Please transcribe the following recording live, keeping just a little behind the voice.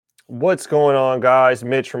What's going on, guys?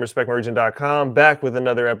 Mitch from RespectMyRegion.com back with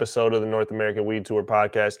another episode of the North American Weed Tour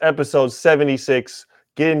podcast, episode 76,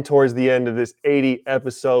 getting towards the end of this 80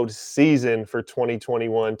 episode season for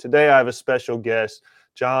 2021. Today, I have a special guest,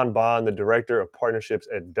 John Bond, the Director of Partnerships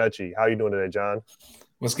at Dutchie. How are you doing today, John?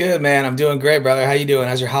 What's good, man? I'm doing great, brother. How you doing?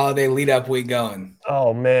 How's your holiday lead-up week going?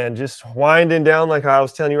 Oh, man, just winding down like I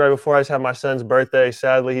was telling you right before. I just had my son's birthday.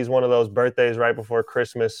 Sadly, he's one of those birthdays right before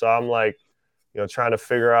Christmas, so I'm like, trying to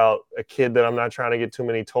figure out a kid that I'm not trying to get too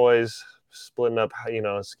many toys, splitting up,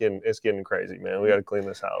 it's getting crazy, man. We got to clean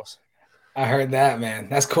this house. I heard that, man.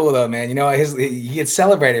 That's cool, though, man. You know, he gets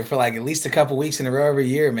celebrated for like at least a couple weeks in a row every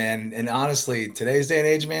year, man. And honestly, today's day and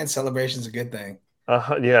age, man, celebration's a good thing.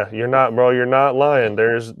 Yeah, you're not, bro. You're not lying.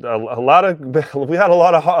 There's a lot of we had a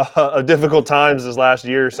lot of difficult times this last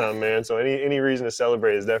year or something, man. So any reason to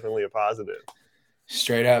celebrate is definitely a positive.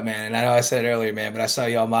 Straight up, man. And I know I said it earlier, man, but I saw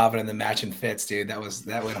y'all mobbing in the matching fits, dude. That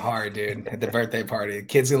went hard, dude. At the birthday party, the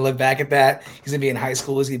kid's gonna look back at that. He's gonna be in high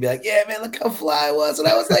school. He's gonna be like, "Yeah, man, look how fly I was when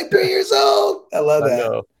I was like 3 years old." I love that. I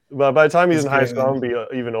know. But by the time he's It's in high great, school, I'm man. gonna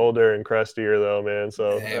be even older and crustier, though, man.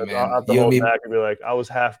 So Hey, I'll man, have to you and hold me, back and be like, I was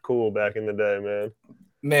half cool back in the day, man.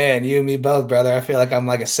 man, you and me both, brother. I feel like I'm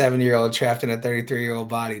like a 7-year-old trapped in a 33-year-old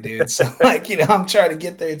body, dude. So, like, I'm trying to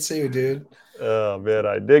get there too, dude. Oh man,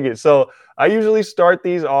 I dig it. So I usually start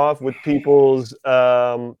these off with people's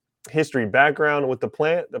history background with the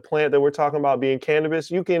plant that we're talking about being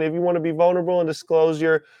cannabis. You can, if you want to be vulnerable and disclose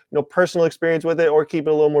your, personal experience with it, or keep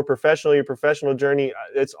it a little more professional, your professional journey,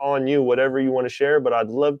 it's on you, whatever you want to share. But I'd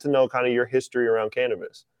love to know kind of your history around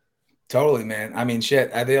cannabis. Totally, man. I mean,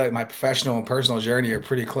 shit. I feel like my professional and personal journey are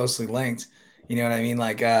pretty closely linked. You know what I mean?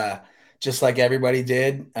 Like, just like everybody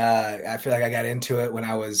did. I feel like I got into it when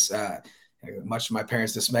I was, much to my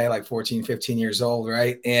parents' dismay, like 14, 15 years old,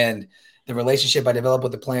 right? And the relationship I developed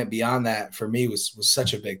with the plant beyond that for me was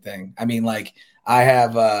such a big thing. I mean, like, I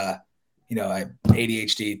have, I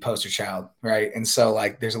ADHD poster child, right? And so,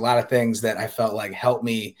 like, there's a lot of things that I felt like helped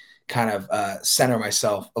me kind of center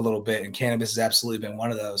myself a little bit. And cannabis has absolutely been one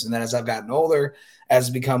of those. And then as I've gotten older, as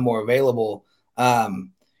it's become more available,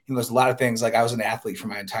 there's a lot of things. Like, I was an athlete for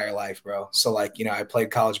my entire life, bro. So like, I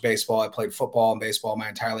played college baseball, I played football and baseball my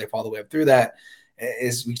entire life, all the way up through that.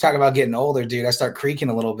 Is we talk about getting older, dude. I start creaking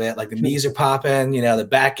a little bit, like the knees are popping, the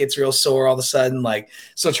back gets real sore all of a sudden, like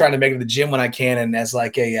still trying to make it to the gym when I can. And as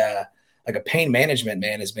like a pain management,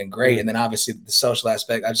 man, has been great. And then obviously the social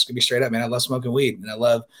aspect, I just gonna be straight up, man. I love smoking weed and I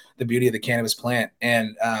love the beauty of the cannabis plant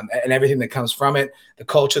and everything that comes from it, the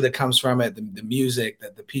culture that comes from it, the music,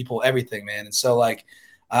 the people, everything, man. And so like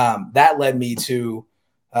that led me to,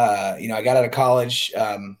 I got out of college,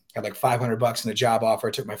 had like $500 in a job offer.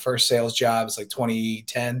 I took my first sales job. It's like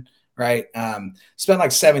 2010, right? Spent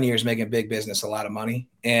like 7 years making big business, a lot of money.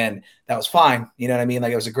 And that was fine. You know what I mean?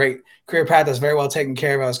 Like, it was a great career path. I was very well taken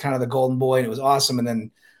care of. I was kind of the golden boy and it was awesome. And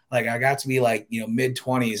then like, I got to be like, mid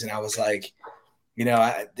 20s and I was like,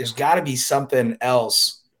 there's gotta be something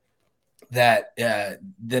else that,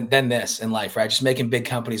 than this in life, right? Just making big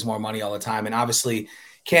companies more money all the time. And obviously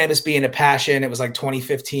cannabis being a passion, it was like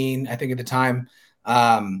 2015, I think at the time.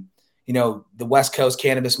 The West Coast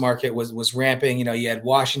cannabis market was ramping. You had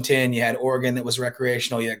Washington, you had Oregon that was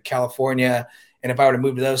recreational, you had California. And if I were to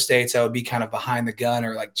move to those states, I would be kind of behind the gun,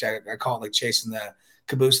 or like I call it like chasing the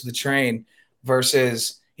caboose of the train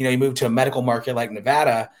versus, you move to a medical market like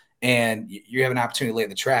Nevada and you have an opportunity to lay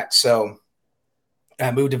the track. So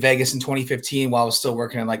I moved to Vegas in 2015 while I was still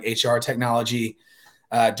working in like HR technology.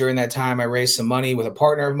 During that time, I raised some money with a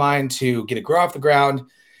partner of mine to get a grow off the ground.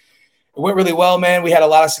 It went really well, man. We had a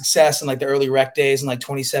lot of success in like the early rec days in like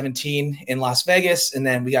 2017 in Las Vegas. And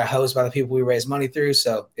then we got hosed by the people we raised money through.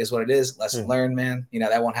 So is what it is. Lesson learned, man.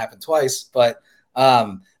 That won't happen twice. But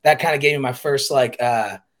that kind of gave me my first like,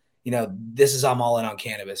 this is, I'm all in on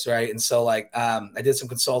cannabis, right? And so like I did some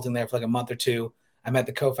consulting there for like a month or two. I met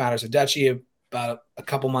the co-founders of Dutchie about a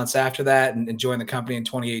couple months after that and joined the company in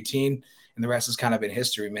 2018. And the rest has kind of been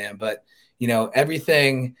history, man. But,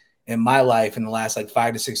 everything in my life in the last like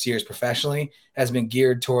 5 to 6 years professionally has been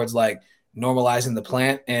geared towards like normalizing the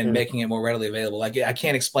plant and making it more readily available. Like, I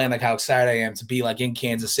can't explain like how excited I am to be like in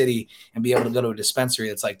Kansas City and be able to go to a dispensary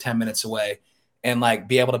that's like 10 minutes away and like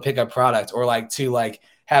be able to pick up product, or like to like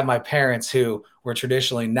have my parents who were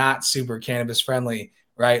traditionally not super cannabis friendly,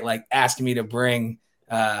 right? Like asking me to bring,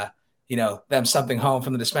 them something home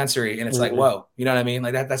from the dispensary. And it's like, whoa, you know what I mean?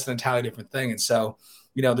 Like that's an entirely different thing. And so,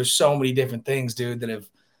 there's so many different things, dude, that have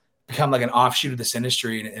become like an offshoot of this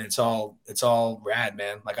industry. And it's all rad,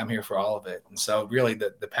 man. Like, I'm here for all of it. And so really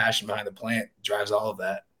the passion behind the plant drives all of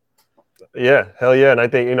that. Yeah, hell yeah. And I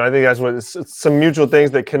think that's what it's some mutual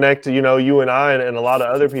things that connect to, you and I and a lot of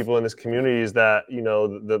other people in this community is that,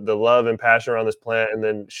 the love and passion around this plant and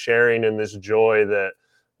then sharing in this joy that,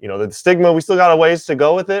 the stigma, we still got a ways to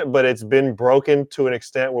go with it, but it's been broken to an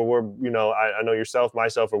extent where we're, I know yourself,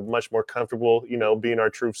 myself are much more comfortable, being our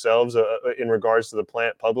true selves in regards to the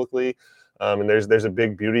plant publicly. And there's a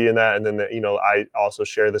big beauty in that. And then, I also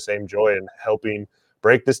share the same joy in helping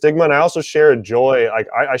break the stigma. And I also share a joy, like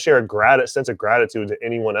I share a sense of gratitude to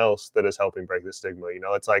anyone else that is helping break the stigma.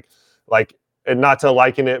 It's like, and not to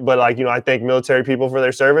liken it, but like, I thank military people for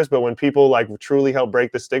their service. But when people like truly help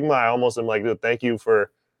break the stigma, I almost am like, dude, thank you for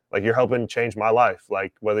like, you're helping change my life,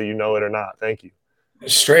 like whether you know it or not. Thank you.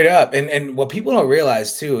 Straight up. And what people don't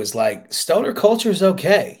realize too is like stoner culture is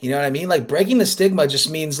okay. You know what I mean? Like breaking the stigma just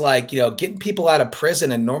means like, getting people out of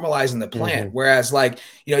prison and normalizing the plant. Hmm. Whereas like,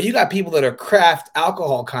 you got people that are craft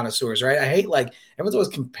alcohol connoisseurs, right? I hate like everyone's always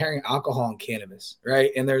comparing alcohol and cannabis, right?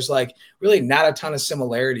 And there's like really not a ton of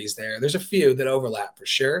similarities there. There's a few that overlap for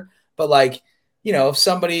sure. But like, if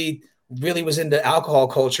somebody really was into alcohol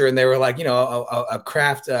culture and they were like, a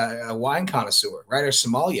craft, a wine connoisseur, right? Or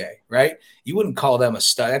sommelier, right? You wouldn't call them a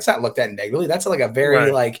stud. That's not looked at negatively. That's like a very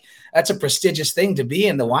Right. like that's a prestigious thing to be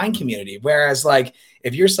in the wine community. Whereas like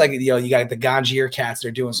if you're like you got the Ganjier cats that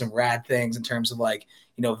are doing some rad things in terms of like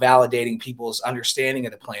validating people's understanding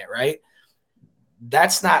of the plant, right?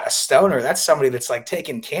 That's not a stoner. That's somebody that's like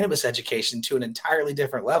taking cannabis education to an entirely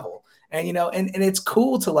different level. And and it's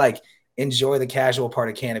cool to like enjoy the casual part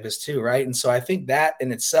of cannabis too, right? And so I think that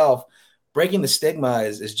in itself breaking the stigma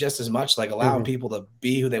is just as much like allowing Hmm. people to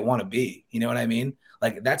be who they want to be. You know what I mean?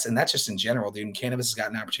 Like that's just in general, dude. And cannabis has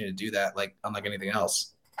got an opportunity to do that, like unlike anything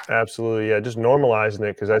else. Absolutely. Yeah. Just normalizing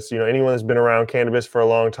it. Cause that's, anyone that's been around cannabis for a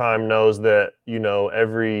long time knows that,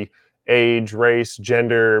 every age, race,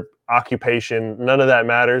 gender, occupation, none of that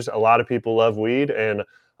matters. A lot of people love weed, and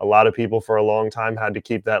a lot of people for a long time had to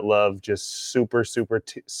keep that love just super, super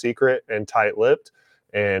secret and tight lipped.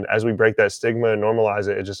 And as we break that stigma and normalize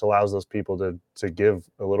it, it just allows those people to give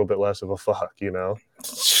a little bit less of a fuck.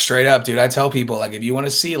 Straight up, dude. I tell people like if you want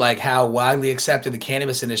to see like how widely accepted the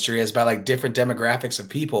cannabis industry is by like different demographics of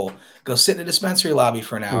people, go sit in a dispensary lobby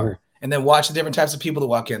for an Mhm. hour and then watch the different types of people that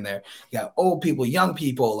walk in there. You got old people, young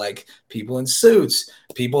people, like people in suits,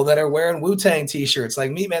 people that are wearing Wu-Tang t-shirts,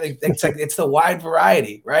 like me, man. It's like it's the wide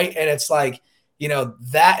variety, right? And it's like,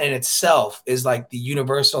 that in itself is like the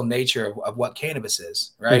universal nature of what cannabis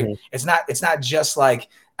is, right? Mhm. It's not just like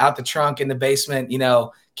out the trunk in the basement,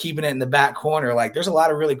 keeping it in the back corner. Like there's a lot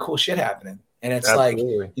of really cool shit happening. And it's like,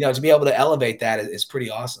 Absolutely. to be able to elevate that is pretty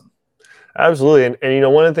awesome. Absolutely.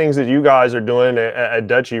 And one of the things that you guys are doing at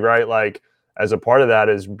Dutchie, right? Like as a part of that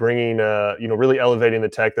is bringing, really elevating the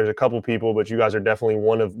tech. There's a couple people, but you guys are definitely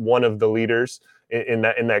one of the leaders in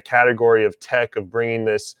that category of tech, of bringing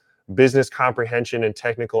this business comprehension and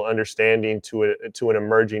technical understanding to an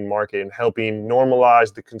emerging market and helping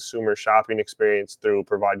normalize the consumer shopping experience through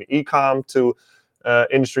providing e-com to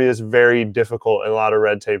industry that's very difficult and a lot of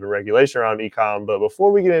red tape and regulation around ecom. But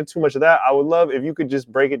before we get into too much of that, I would love if you could just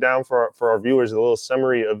break it down for our viewers, a little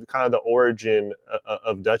summary of kind of the origin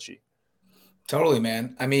of Dutchie. Totally,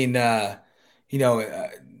 man. I mean, you know, uh,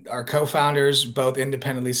 our co-founders both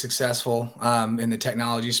independently successful in the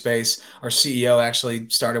technology space. Our CEO actually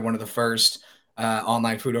started one of the first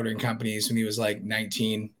online food ordering companies when he was like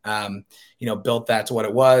 19. Built that to what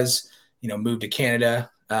it was. Moved to Canada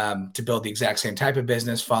to build the exact same type of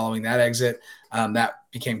business. Following that exit, that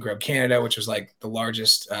became Grub Canada, which was like the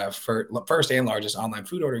largest, first and largest online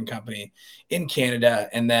food ordering company in Canada.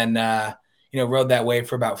 And then rode that wave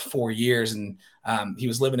for about 4 years. And he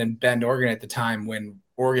was living in Bend, Oregon at the time when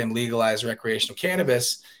Oregon legalized recreational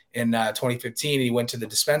cannabis in 2015. He went to the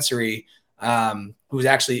dispensary, who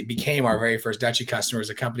actually became our very first Dutchie customer,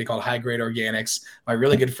 is a company called High Grade Organics. My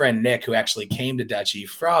really good friend Nick, who actually came to Dutchie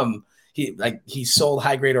from he sold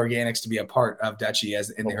High Grade Organics to be a part of Dutchie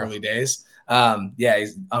as in the early days. Yeah,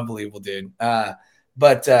 he's an unbelievable dude.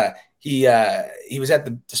 But he was at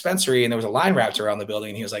the dispensary and there was a line wrapped around the building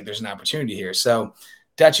and he was like, there's an opportunity here. So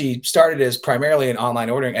Dutchie started as primarily an online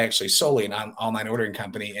ordering, actually solely an online ordering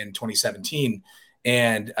company in 2017.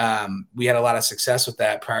 And we had a lot of success with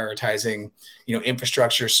that, prioritizing,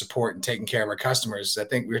 infrastructure support and taking care of our customers. I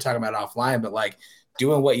think we were talking about it offline, but like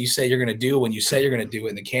doing what you say you're going to do when you say you're going to do it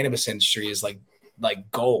in the cannabis industry is like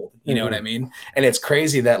gold. You know what I mean? And it's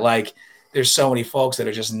crazy that like there's so many folks that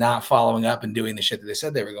are just not following up and doing the shit that they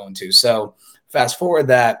said they were going to. So fast forward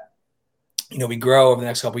that, we grow over the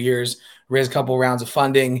next couple of years, raise a couple of rounds of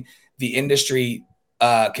funding. The industry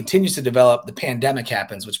continues to develop. The pandemic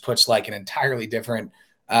happens, which puts like an entirely different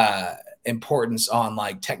importance on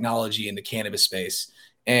like technology in the cannabis space.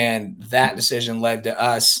 And that decision led to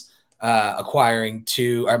us acquiring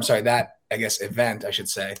two, I'm sorry, that I guess event, I should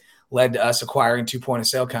say, led to us acquiring 2 point of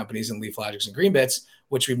sale companies in Leaf Logics and Greenbits,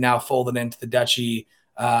 which we've now folded into the Dutchie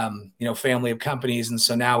family of companies. And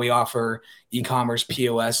so now we offer e-commerce,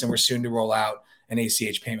 POS, and we're soon to roll out an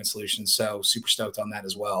ACH payment solution. So super stoked on that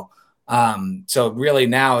as well. So really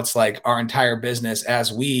now it's like our entire business,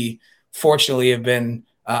 as we fortunately have been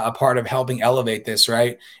a part of helping elevate this,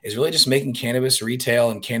 right, is really just making cannabis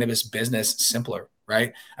retail and cannabis business simpler,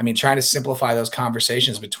 right? I mean, trying to simplify those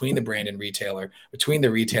conversations between the brand and retailer, between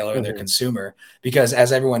the retailer and their consumer, because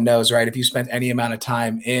as everyone knows, right, if you spent any amount of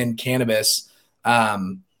time in cannabis,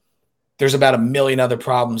 there's about a million other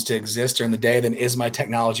problems to exist during the day than is my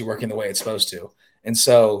technology working the way it's supposed to. And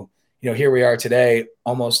so, here we are today,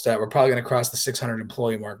 almost, we're probably going to cross the 600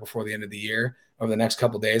 employee mark before the end of the year. Over the next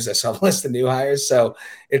couple of days, I saw a list of new hires. So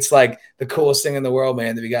it's like the coolest thing in the world,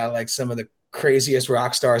 man, that we got like some of the craziest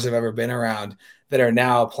rock stars I've ever been around that are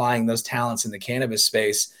now applying those talents in the cannabis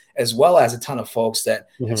space, as well as a ton of folks that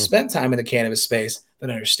have spent time in the cannabis space that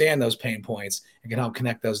understand those pain points and can help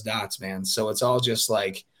connect those dots, man. So it's all just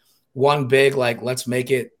like one big, like, let's make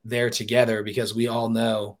it there together, because we all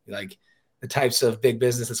know like the types of big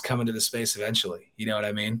business that's coming to the space eventually. You know what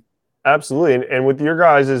I mean? Absolutely. And with your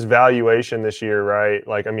guys' valuation this year, right?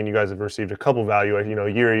 Like, I mean, you guys have received a couple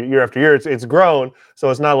valuations, year after year, it's grown. So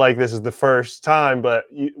it's not like this is the first time, but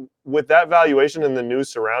with that valuation and the news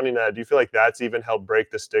surrounding that, do you feel like that's even helped break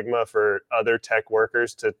the stigma for other tech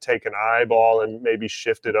workers to take an eyeball and maybe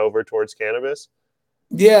shift it over towards cannabis?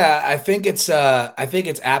 Yeah, I think it's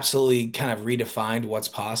absolutely kind of redefined what's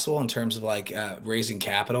possible in terms of like raising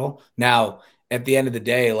capital. Now, at the end of the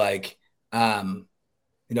day, like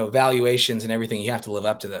valuations and everything, you have to live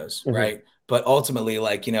up to those, right? But ultimately,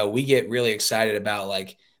 like, we get really excited about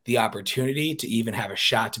like the opportunity to even have a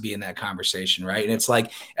shot to be in that conversation, right? And it's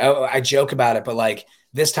like, I joke about it, but like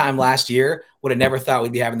this time last year, would have never thought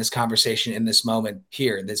we'd be having this conversation in this moment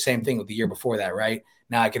here. The same thing with the year before that, right?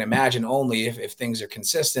 Now I can imagine only if things are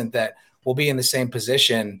consistent that we'll be in the same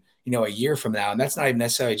position, a year from now. And that's not even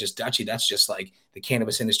necessarily just Dutchie. That's just like the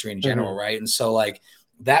cannabis industry in general, right? And so like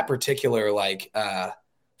that particular like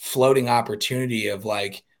floating opportunity of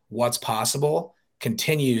like what's possible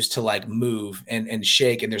continues to like move and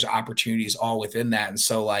shake, and there's opportunities all within that. And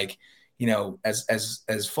so like,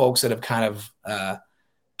 as folks that have kind of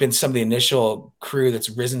been some of the initial crew that's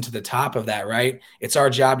risen to the top of that, right? It's our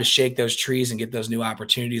job to shake those trees and get those new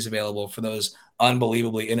opportunities available for those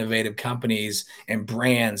unbelievably innovative companies and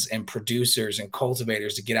brands and producers and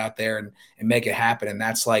cultivators to get out there and make it happen. And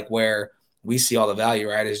that's like where we see all the value,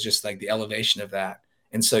 right? Is just like the elevation of that.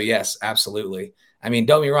 And so, yes, absolutely. I mean,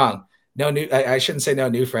 don't be wrong. I shouldn't say no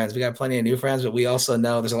new friends. We got plenty of new friends, but we also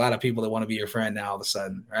know there's a lot of people that want to be your friend now all of a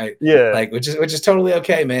sudden, right? Yeah. Like, which is totally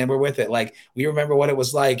okay, man. We're with it. Like, we remember what it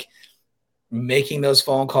was like making those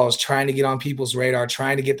phone calls, trying to get on people's radar,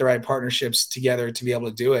 trying to get the right partnerships together to be able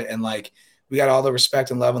to do it. And like, we got all the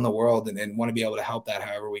respect and love in the world, and want to be able to help that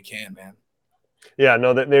however we can, man. Yeah,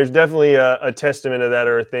 no, there's definitely a testament to that,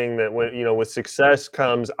 or a thing that when, with success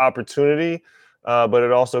comes opportunity, but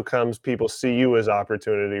it also comes people see you as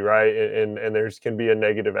opportunity, right? And there's can be a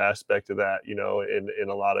negative aspect to that, in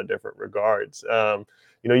a lot of different regards.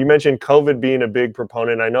 You mentioned COVID being a big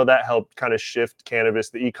proponent. I know that helped kind of shift cannabis,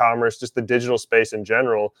 the e-commerce, just the digital space in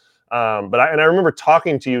general. But I remember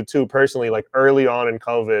talking to you too personally, like early on in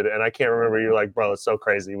COVID, and I can't remember. You're like, bro, it's so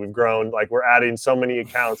crazy. We've grown, like we're adding so many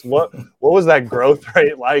accounts. What was that growth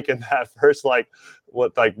rate like in that first, like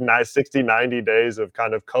 60, 90 days of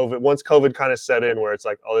kind of COVID? Once COVID kind of set in, where it's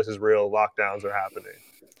like, oh, this is real. Lockdowns are happening.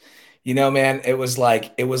 Man, it was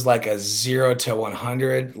like a 0 to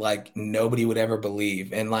 100, like nobody would ever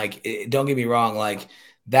believe. And like, don't get me wrong, like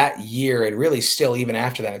that year, and really still even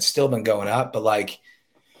after that, it's still been going up. But like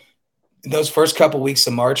those first couple weeks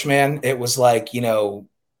of March, man, it was like,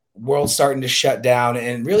 world starting to shut down.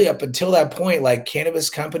 And really up until that point, like cannabis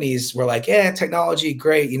companies were like, yeah, technology,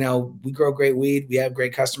 great. We grow great weed. We have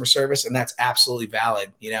great customer service. And that's absolutely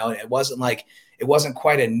valid. And it wasn't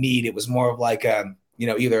quite a need. It was more of like,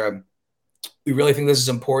 either we really think this is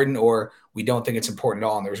important or we don't think it's important at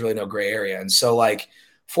all. And there was really no gray area. And so like,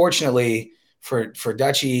 fortunately for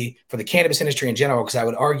Dutchie, for the cannabis industry in general, because I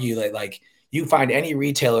would argue that like, you find any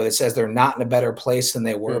retailer that says they're not in a better place than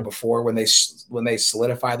they were before when they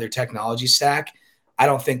solidify their technology stack, I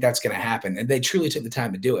don't think that's going to happen. And they truly took the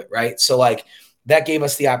time to do it, right? So like that gave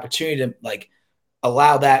us the opportunity to like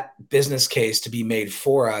allow that business case to be made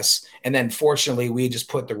for us. And then fortunately, we just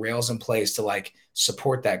put the rails in place to like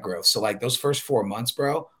support that growth. So like those first 4 months,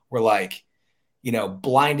 bro, were like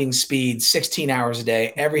blinding speed, 16 hours a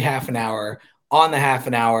day, every half an hour, on the half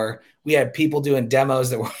an hour. We had people doing demos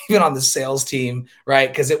that were even on the sales team, right?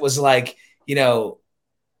 Because it was like,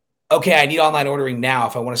 okay, I need online ordering now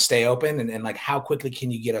if I want to stay open. And like, how quickly can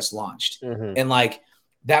you get us launched? Mm-hmm. And like,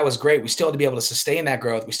 that was great. We still had to be able to sustain that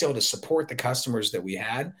growth. We still had to support the customers that we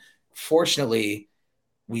had. Fortunately,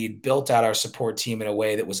 we built out our support team in a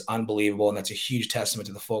way that was unbelievable. And that's a huge testament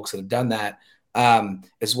to the folks that have done that,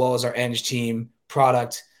 as well as our Eng team,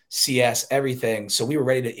 product, CS, everything. So we were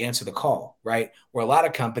ready to answer the call, right? Where a lot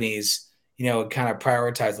of companies, kind of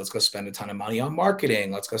prioritize, let's go spend a ton of money on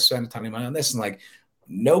marketing. Let's go spend a ton of money on this. And like,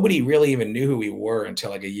 nobody really even knew who we were until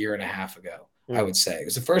like a year and a half ago, I would say. It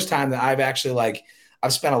was the first time that I've actually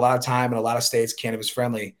I've spent a lot of time in a lot of states, cannabis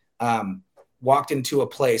friendly, walked into a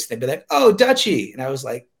place, they'd be like, "Oh, Dutchie." And I was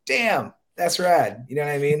like, "Damn, that's rad." You know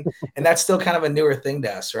what I mean? And that's still kind of a newer thing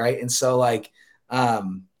to us. Right. And so like,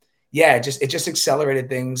 it just accelerated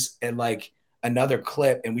things at like another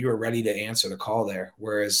clip, and we were ready to answer the call there.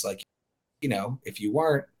 Whereas like, if you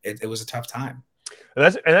weren't, it was a tough time.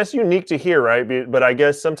 And that's unique to hear, right? But I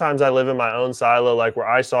guess sometimes I live in my own silo, like where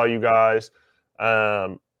I saw you guys,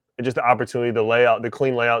 and just the opportunity to lay out the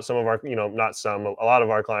clean layout. Some of our, not some, a lot of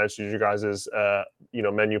our clients use you guys'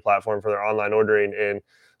 menu platform for their online ordering. And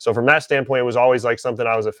so from that standpoint, it was always like something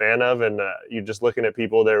I was a fan of. And you just looking at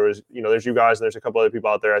people, there was, there's you guys and there's a couple other people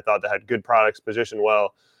out there I thought that had good products positioned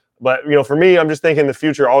well. But, for me, I'm just thinking the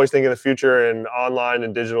future, always thinking the future, and online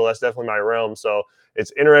and digital, that's definitely my realm. So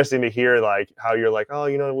it's interesting to hear like how you're like, oh,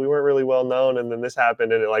 we weren't really well known, and then this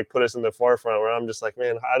happened, and it like put us in the forefront, where I'm just like,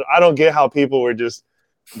 man, I don't get how people were just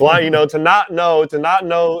blind, to not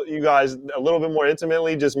know you guys a little bit more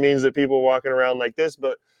intimately just means that people were walking around like this.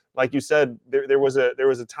 But like you said, there was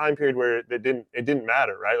a time period where it didn't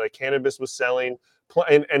matter, right? Like cannabis was selling,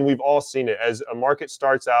 and we've all seen it as a market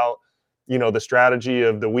starts out. The strategy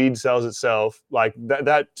of the weed sells itself, like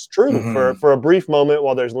that's true for a brief moment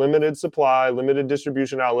while there's limited supply, limited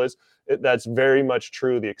distribution outlets. That's very much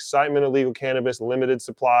true. The excitement of legal cannabis, limited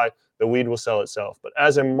supply, the weed will sell itself. But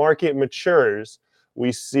as a market matures,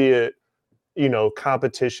 we see it,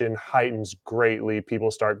 competition heightens greatly.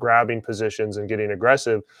 People start grabbing positions and getting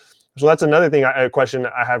aggressive. So that's another thing. A question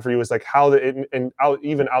I have for you is like how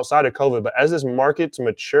even outside of COVID, but as this market's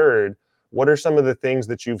matured, what are some of the things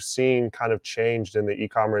that you've seen kind of changed in the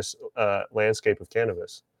e-commerce landscape of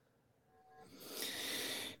cannabis?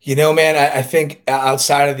 Man, I think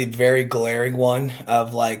outside of the very glaring one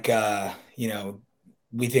of like,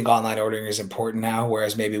 we think online ordering is important now,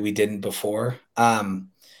 whereas maybe we didn't before.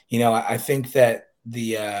 I think that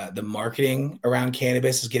the marketing around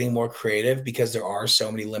cannabis is getting more creative because there are so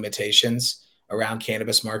many limitations around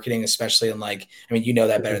cannabis marketing, especially in like,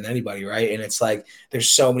 that better than anybody, right? And it's like, there's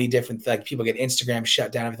so many different, like people get Instagram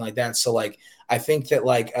shut down, everything like that. So like, I think that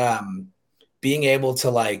like, being able to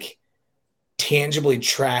like tangibly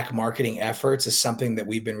track marketing efforts is something that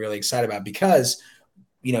we've been really excited about, because,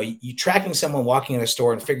 you tracking someone walking in a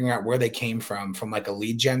store and figuring out where they came from like a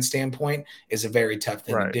lead gen standpoint is a very tough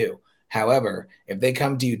thing to do. However, if they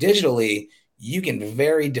come to you digitally, you can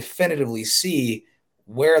very definitively see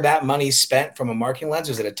where that money spent from a marketing lens.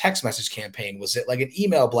 Was it a text message campaign? Was it like an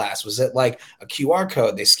email blast? Was it like a QR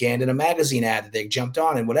code they scanned in a magazine ad that they jumped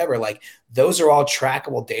on and whatever? Like those are all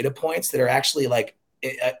trackable data points that are actually like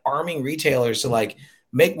arming retailers to like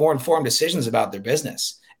make more informed decisions about their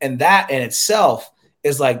business. And that in itself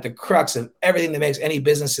is like the crux of everything that makes any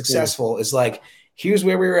business successful. Is like, here's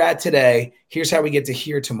where we were at today. Here's how we get to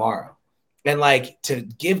here tomorrow. And like to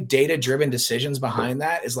give data-driven decisions behind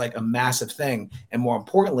that is like a massive thing. And more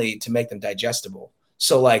importantly, to make them digestible.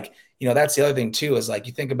 So like, that's the other thing too, is like,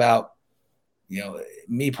 you think about,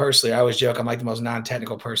 me personally, I always joke, I'm like the most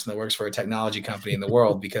non-technical person that works for a technology company in the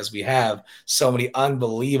world, because we have so many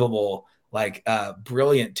unbelievable, like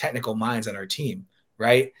brilliant technical minds on our team.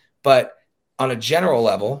 Right. But on a general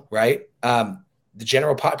level, right, the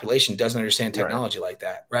general population doesn't understand technology like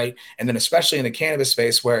that, right? And then especially in the cannabis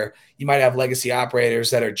space, where you might have legacy operators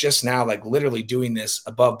that are just now like literally doing this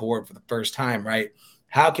above board for the first time, right?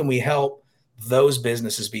 How can we help those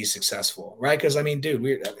businesses be successful, right? Because dude,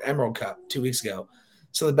 we were at Emerald Cup 2 weeks ago.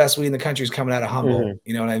 So the best weed in the country is coming out of Humboldt.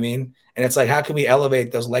 You know what I mean? And it's like, how can we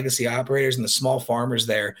elevate those legacy operators and the small farmers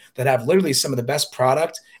there that have literally some of the best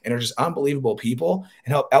product and are just unbelievable people,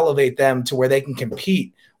 and help elevate them to where they can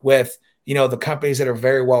compete with, the companies that are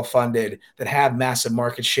very well funded, that have massive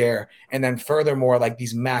market share. And then furthermore, like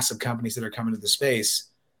these massive companies that are coming to the space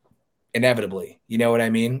inevitably, you know what I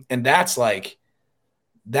mean? And that's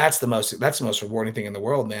the most rewarding thing in the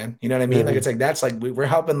world, man. You know what I mean? Like, it's like, that's like, we're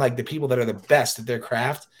helping like the people that are the best at their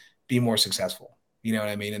craft be more successful. You know what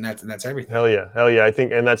I mean? And that's everything. Hell yeah, hell yeah. I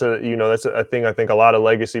think, and that's a that's a thing. I think a lot of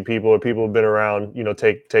legacy people or people who've been around,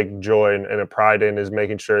 take joy and a pride in is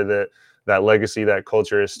making sure that that legacy, that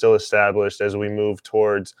culture is still established as we move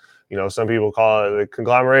towards. Some people call it the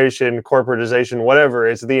conglomeration, corporatization, whatever.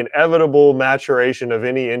 It's the inevitable maturation of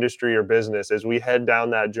any industry or business as we head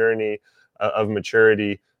down that journey of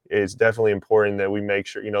maturity. It's definitely important that we make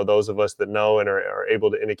sure, those of us that know and are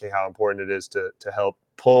able to indicate how important it is to help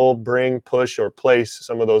pull, bring, push, or place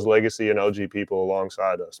some of those legacy and OG people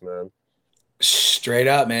alongside us, man. Straight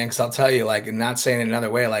up, man. Because I'll tell you, like, and not saying it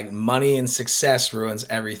another way, like, money and success ruins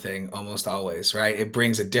everything almost always, right? It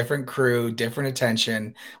brings a different crew, different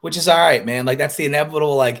attention, which is all right, man. Like, that's the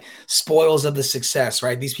inevitable, like, spoils of the success,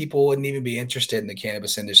 right? These people wouldn't even be interested in the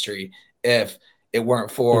cannabis industry if it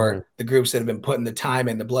weren't Hmm. for the groups that have been putting the time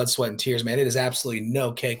in, the blood, sweat, and tears, man. It is absolutely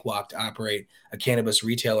no cakewalk to operate a cannabis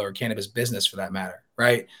retailer or cannabis business for that matter,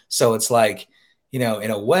 right? So it's like, in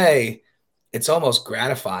a way, it's almost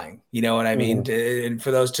gratifying, you know what I Hmm. mean? And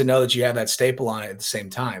for those to know that you have that staple on it at the same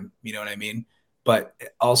time, you know what I mean? But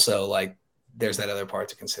also, like, there's that other part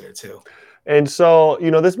to consider too. And so,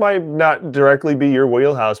 this might not directly be your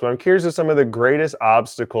wheelhouse, but I'm curious of some of the greatest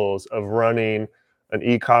obstacles of running an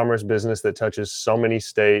e-commerce business that touches so many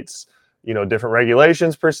states, different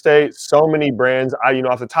regulations per state, so many brands.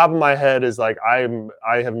 Off the top of my head is like I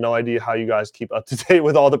have no idea how you guys keep up to date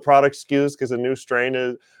with all the product SKUs because a new strain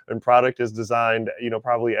is and product is designed,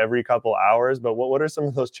 probably every couple hours. But what are some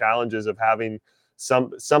of those challenges of having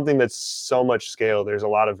something that's so much scale? There's a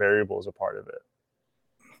lot of variables a part of it.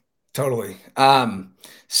 Totally.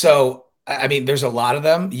 So I mean, there's a lot of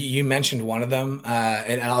them. You mentioned one of them,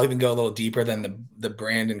 and I'll even go a little deeper than the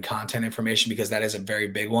brand and content information because that is a very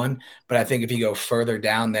big one. But I think if you go further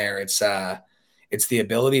down there, it's the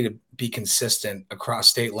ability to be consistent across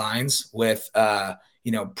state lines with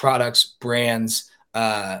products, brands,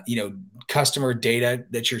 customer data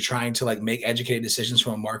that you're trying to like make educated decisions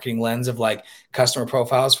from a marketing lens of like customer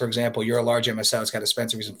profiles. For example, you're a large MSO, it's got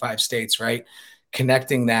dispensaries in 5 states, right?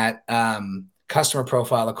 Connecting that customer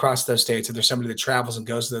profile across those states, if there's somebody that travels and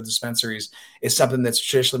goes to the dispensaries, is something that's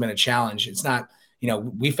traditionally been a challenge. It's not,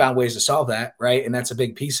 we found ways to solve that, right? And that's a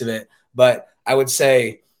big piece of it. But I would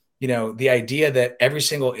say, the idea that every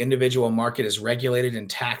single individual market is regulated and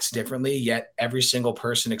taxed differently, yet every single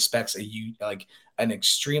person expects like an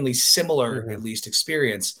extremely similar, Hmm. at least,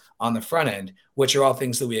 experience on the front end, which are all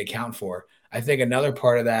things that we account for. I think another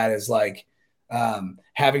part of that is like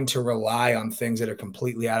having to rely on things that are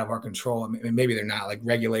completely out of our control. I mean, maybe they're not, like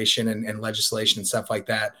regulation and legislation and stuff like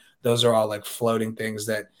that. Those are all like floating things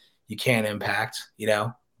that you can't impact.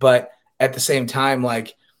 But at the same time,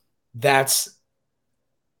 like that's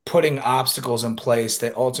putting obstacles in place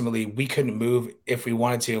that ultimately we couldn't move if we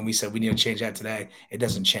wanted to. And we said we need to change that today. It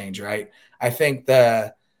doesn't change, right? I think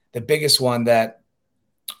the biggest one that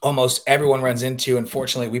almost everyone runs into,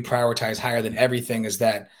 unfortunately, we prioritize higher than everything is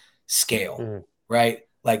that scale, Hmm. right?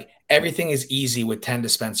 Like everything is easy with 10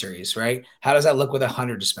 dispensaries, right? How does that look with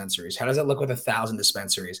 100 dispensaries? How does that look with 1,000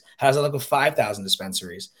 dispensaries? How does that look with 5,000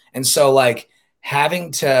 dispensaries? And so, like,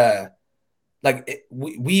 having to, like,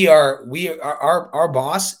 our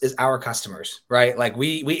boss is our customers, right? Like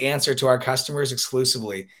we answer to our customers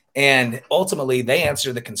exclusively, and ultimately they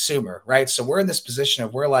answer the consumer, right? So we're in this position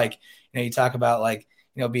of we're like, you talk about like,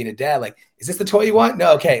 being a dad, like, is this the toy you want?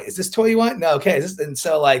 No. Okay. Is this toy you want? No. Okay. And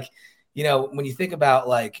so like, when you think about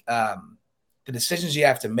like the decisions you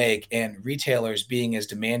have to make and retailers being as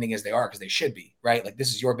demanding as they are, because they should be, right? Like, this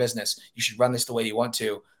is your business. You should run this the way you want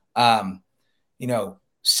to. Um, you know,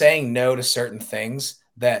 saying no to certain things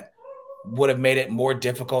that would have made it more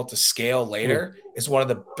difficult to scale Hmm. later is one of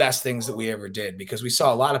the best things that we ever did, because we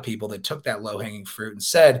saw a lot of people that took that low hanging fruit and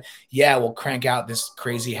said, yeah, we'll crank out this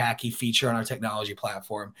crazy hacky feature on our technology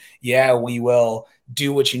platform. Yeah, we will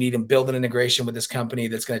do what you need and build an integration with this company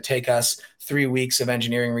that's going to take us 3 weeks of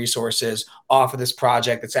engineering resources off of this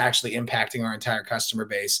project that's actually impacting our entire customer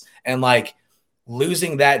base. And like,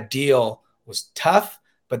 losing that deal was tough,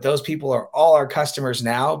 but those people are all our customers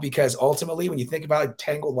now, because ultimately when you think about like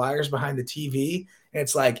tangled wires behind the TV, and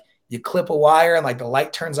it's like you clip a wire and like the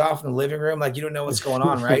light turns off in the living room, like you don't know what's going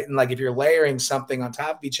on, right? And like if you're layering something on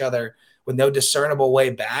top of each other with no discernible way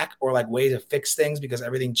back or like way to fix things because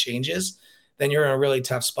everything changes, then you're in a really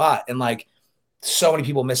tough spot. And like so many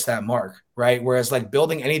people miss that mark, right? Whereas like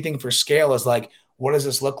building anything for scale is like, what does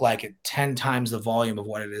this look like at 10 times the volume of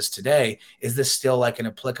what it is today? Is this still like an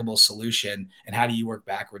applicable solution? And how do you work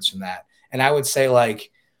backwards from that? And I would say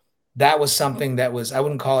like that was something that was, I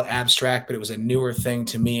wouldn't call it abstract, but it was a newer thing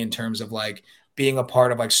to me in terms of like being a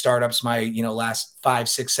part of like startups my, last 5,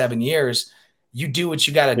 6, 7 years. you do what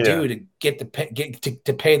you got to Yeah. do to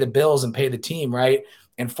to pay the bills and pay the team, right?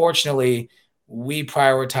 And fortunately, we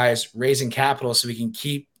prioritize raising capital so we can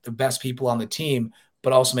keep the best people on the team,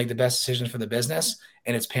 but also make the best decisions for the business.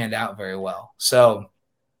 And it's panned out very well. So,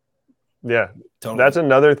 Yeah. That's totally.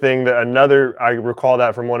 another thing I recall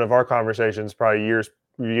that from one of our conversations probably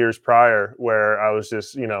years prior, where I was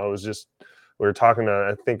just, it was just, we were talking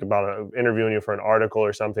I think about interviewing you for an article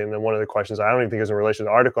or something. And then one of the questions, I don't even think it was in relation to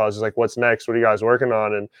the article, I was just like, what's next? What are you guys working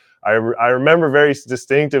on? And I remember very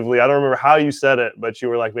distinctively, I don't remember how you said it, but you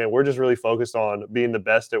were like, man, we're just really focused on being the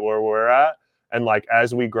best at where we're at. And like,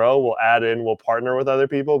 as we grow, we'll partner with other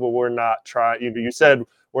people, but we're not trying, you said,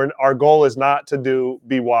 our goal is not to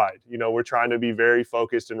be wide. We're trying to be very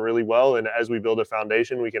focused and really well. And as we build a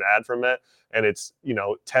foundation, we can add from it. And it's,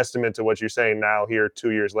 testament to what you're saying now here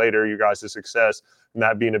 2 years later, you guys' success and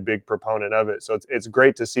that being a big proponent of it. So it's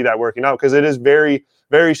great to see that working out, because it is very,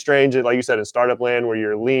 very strange. Like you said, in startup land where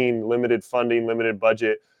you're lean, limited funding, limited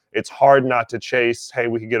budget, it's hard not to chase, hey,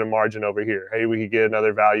 we could get a margin over here. Hey, we could get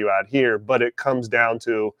another value add here. But it comes down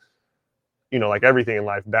to, like everything in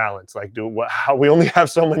life, balance. Like, how we only have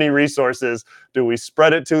so many resources. Do we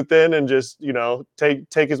spread it too thin and just,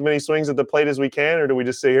 take as many swings at the plate as we can, or do we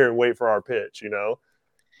just sit here and wait for our pitch?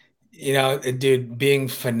 Dude, being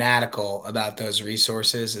fanatical about those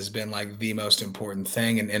resources has been like the most important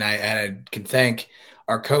thing. And I can thank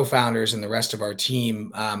our co-founders and the rest of our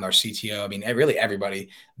team, our CTO, I mean, really everybody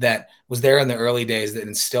that was there in the early days that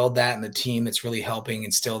instilled that in the team, that's really helping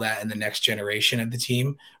instill that in the next generation of the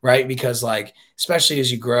team, right? Because like, especially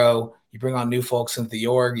as you grow, you bring on new folks into the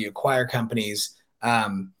org, you acquire companies,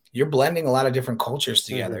 you're blending a lot of different cultures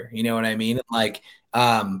together. Mm-hmm. You know what I mean? Like,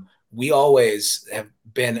 we always have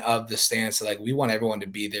been of the stance that like we want everyone to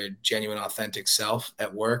be their genuine, authentic self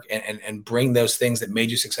at work and bring those things that made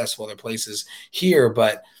you successful other places here.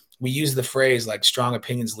 But we use the phrase like strong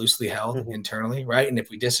opinions loosely held Mm-hmm. internally, right? And if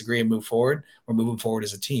we disagree and move forward, we're moving forward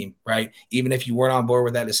as a team, right? Even if you weren't on board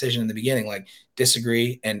with that decision in the beginning, like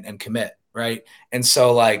disagree and commit, right? And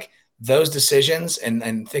so like those decisions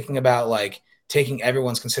and thinking about like taking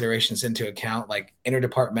everyone's considerations into account, like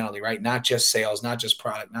interdepartmentally, right? Not just sales, not just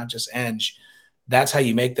product, not just eng. That's how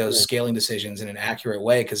you make those scaling decisions in an accurate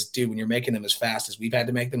way. Because, dude, when you're making them as fast as we've had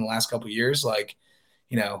to make them the last couple of years, like,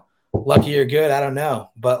 lucky or good, I don't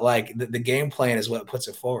know, but like the game plan is what puts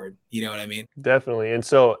it forward. You know what I mean? Definitely. And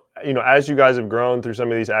so, as you guys have grown through some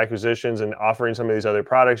of these acquisitions and offering some of these other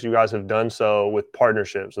products, you guys have done so with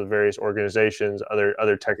partnerships with various organizations,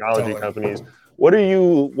 other technology Totally. companies. What do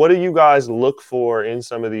you guys look for in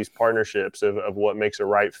some of these partnerships of what makes a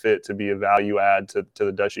right fit to be a value add to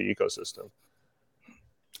the Dutchie ecosystem?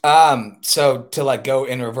 So to like go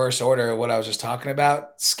in reverse order, what I was just talking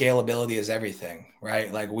about, scalability is everything,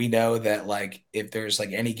 right? Like we know that like if there's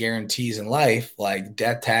like any guarantees in life, like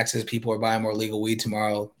death, taxes, people are buying more legal weed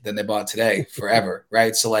tomorrow than they bought today forever,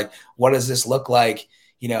 right? So like, what does this look like,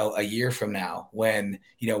 a year from now when,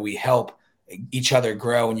 we help each other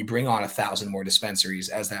grow and you bring on 1,000 more dispensaries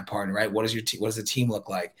as that partner, right? What does the team look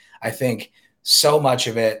like? I think so much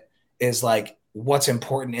of it is like what's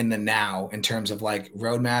important in the now in terms of like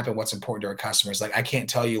roadmap and what's important to our customers. Like I can't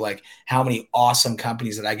tell you like how many awesome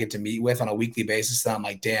companies that I get to meet with on a weekly basis that I'm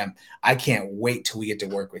like, damn, I can't wait till we get to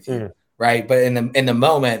work with you. Right. But in the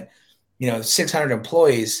moment, 600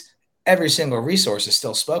 employees, every single resource is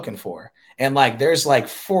still spoken for. And like there's like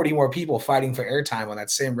 40 more people fighting for airtime on that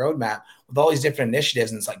same roadmap with all these different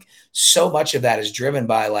initiatives. And it's like so much of that is driven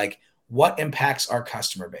by like what impacts our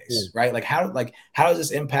customer base, right? Like how does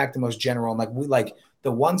this impact the most general? And like we like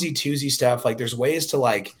the onesie twosie stuff, like there's ways to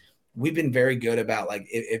like we've been very good about like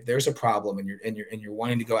if there's a problem and you're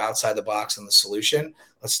wanting to go outside the box on the solution,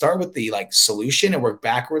 let's start with the like solution and work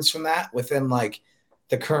backwards from that within like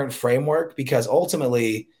the current framework. Because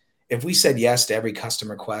ultimately, if we said yes to every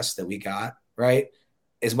customer request that we got, right,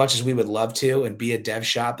 as much as we would love to and be a dev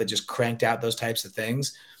shop that just cranked out those types of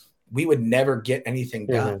things, we would never get anything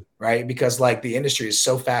done, right? Because like the industry is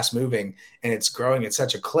so fast moving and it's growing at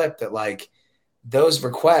such a clip that like those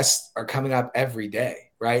requests are coming up every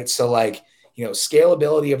day, right? So like,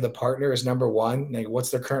 scalability of the partner is number one. Like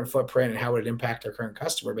what's their current footprint and how would it impact their current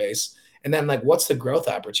customer base? And then like, what's the growth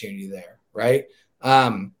opportunity there, right?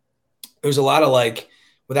 There's a lot of like,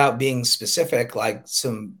 without being specific, like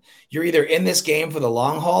you're either in this game for the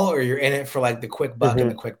long haul or you're in it for like the quick buck and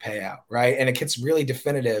the quick payout, right? And it gets really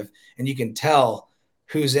definitive and you can tell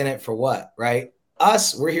who's in it for what, right?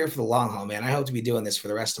 Us, we're here for the long haul, man. I hope to be doing this for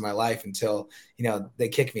the rest of my life until, they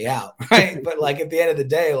kick me out, right? But like at the end of the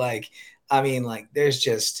day, like, I mean, like there's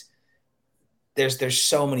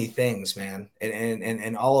so many things, man.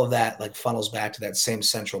 And all of that like funnels back to that same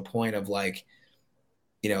central point of like,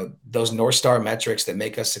 those North Star metrics that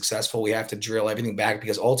make us successful, we have to drill everything back,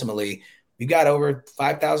 because ultimately we've got over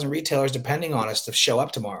 5,000 retailers depending on us to show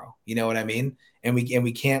up tomorrow. You know what I mean? And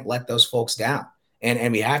we can't let those folks down.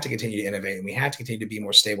 And we have to continue to innovate, and we have to continue to be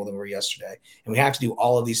more stable than we were yesterday. And we have to do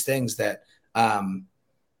all of these things that,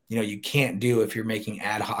 you can't do if you're making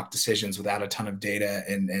ad hoc decisions without a ton of data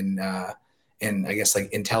and I guess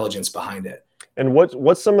like intelligence behind it. And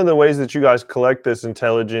what's some of the ways that you guys collect this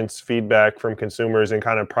intelligence feedback from consumers and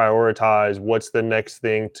kind of prioritize what's the next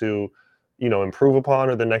thing to, improve upon,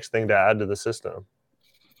 or the next thing to add to the system?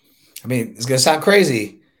 I mean, it's going to sound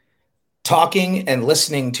crazy. Talking and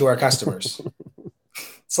listening to our customers.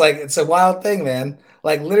 It's a wild thing, man.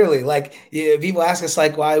 Like literally, like people ask us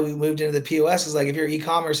like why we moved into the POS. Is like, if you're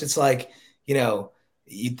e-commerce, it's like,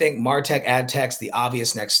 you think MarTech, ad tech's the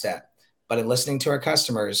obvious next step, but in listening to our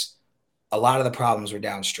customers, a lot of the problems were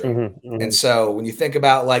downstream. Mm-hmm, mm-hmm. And so when you think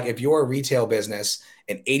about like, if you're a retail business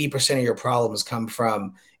and 80% of your problems come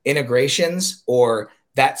from integrations or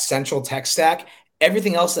that central tech stack,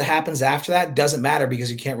 everything else that happens after that doesn't matter, because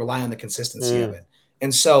you can't rely on the consistency of it.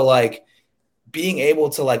 And so like being able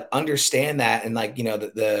to like understand that, and like,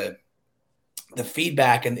 the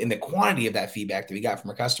feedback and the quantity of that feedback that we got from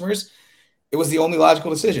our customers, it was the only logical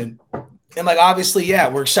decision. And like, obviously, yeah,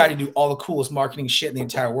 we're excited to do all the coolest marketing shit in the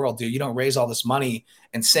entire world, dude. You don't raise all this money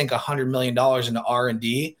and sink $100 million into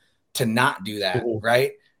R&D to not do that,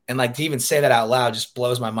 right? And like to even say that out loud just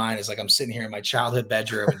blows my mind. It's like I'm sitting here in my childhood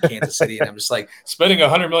bedroom in Kansas City, and I'm just like spending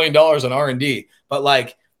 $100 million on R&D. But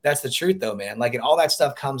like, that's the truth though, man. Like, and all that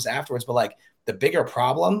stuff comes afterwards. But like the bigger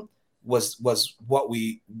problem was what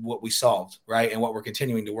we solved, right? And what we're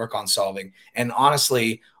continuing to work on solving. And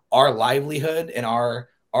honestly, our livelihood and our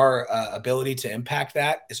ability to impact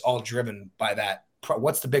that is all driven by that.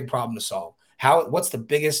 What's the big problem to solve? What's the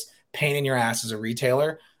biggest pain in your ass as a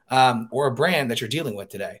retailer or a brand that you're dealing with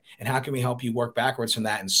today? And how can we help you work backwards from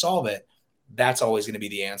that and solve it? That's always going to be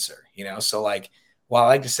the answer, So like, while I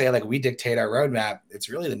like to say like we dictate our roadmap, it's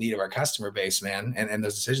really the need of our customer base, man, and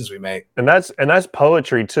those decisions we make. And that's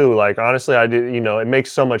poetry too. Like honestly, I did, it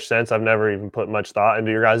makes so much sense. I've never even put much thought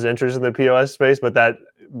into your guys' interest in the POS space, but that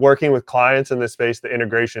working with clients in this space, the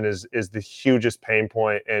integration is the hugest pain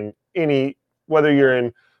point. And whether you're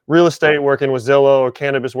in real estate working with Zillow or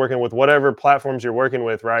cannabis working with whatever platforms you're working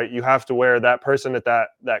with, right? You have to wear that person at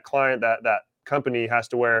that client, that company has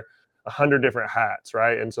to wear 100 different hats,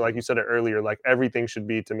 right? And so like you said it earlier, like everything should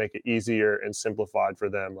be to make it easier and simplified for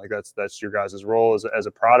them. Like that's your guys' role as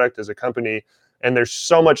a product, as a company. And there's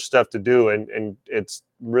so much stuff to do, and it's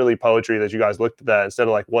really poetry that you guys looked at that instead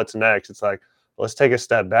of like what's next. It's like, let's take a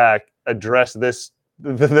step back, address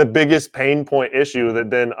the biggest pain point issue that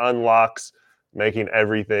then unlocks making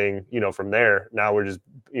everything, from there. Now we're just,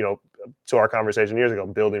 to our conversation years ago,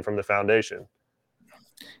 building from the foundation.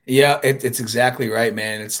 Yeah, it's exactly right,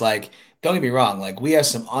 man. It's like, don't get me wrong, like we have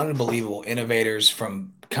some unbelievable innovators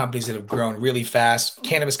from companies that have grown really fast,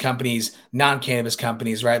 cannabis companies, non-cannabis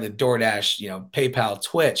companies, right? The DoorDash, PayPal,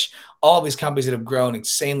 Twitch, all these companies that have grown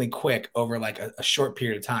insanely quick over like a short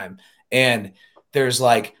period of time. And there's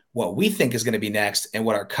like what we think is going to be next and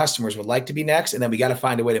what our customers would like to be next. And then we got to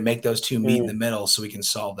find a way to make those two meet in the middle so we can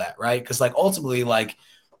solve that, right? Because like ultimately, like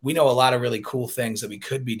we know a lot of really cool things that we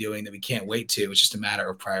could be doing that we can't wait to. It's just a matter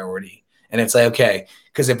of priority. And it's like, okay,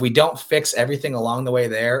 because if we don't fix everything along the way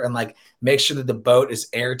there and like make sure that the boat is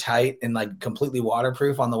airtight and like completely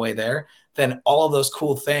waterproof on the way there, then all of those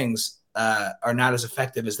cool things are not as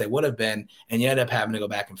effective as they would have been. And you end up having to go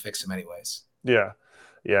back and fix them anyways. Yeah.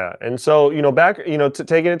 Yeah. And so, back, to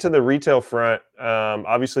taking it to the retail front,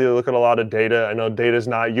 obviously you look at a lot of data. I know data is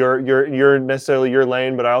not your necessarily your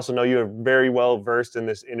lane, but I also know you're very well versed in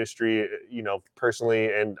this industry,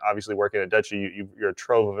 personally, and obviously working at Dutchie, you're a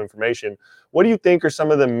trove of information. What do you think are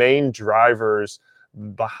some of the main drivers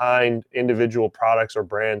behind individual products or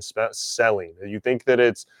brands selling? Do you think that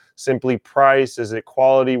it's simply price? Is it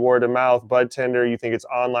quality, word of mouth, bud tender? You think it's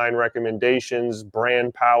online recommendations,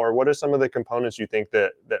 brand power? What are some of the components you think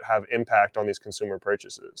that have impact on these consumer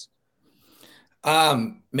purchases?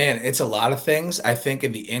 Man, it's a lot of things. I think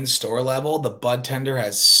at the in-store level, the bud tender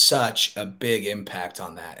has such a big impact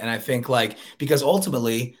on that. And I think like, because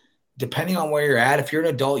ultimately, depending on where you're at, if you're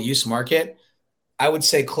an adult use market, I would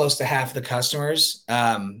say close to half of the customers,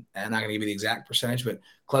 and I'm not going to give you the exact percentage, but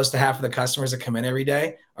close to half of the customers that come in every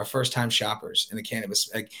day are first-time shoppers in the cannabis,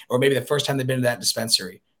 or maybe the first time they've been to that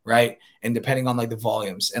dispensary, right? And depending on like the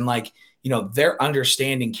volumes and like, they're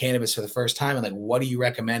understanding cannabis for the first time and like, what do you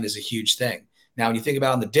recommend is a huge thing. Now, when you think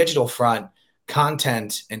about on the digital front,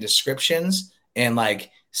 content and descriptions and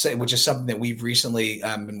like, which is something that we've recently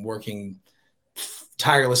been working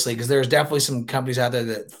tirelessly, because there's definitely some companies out there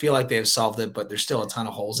that feel like they have solved it, but there's still a ton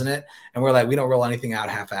of holes in it. And we're like, we don't roll anything out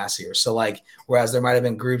half-ass here. So like, whereas there might have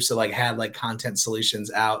been groups that like had like content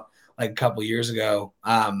solutions out like a couple years ago,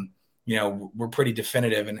 we're pretty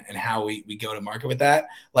definitive in how we go to market with that.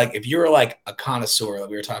 Like if you're like a connoisseur that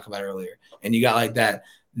we were talking about earlier, and you got like that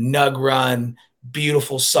nug run,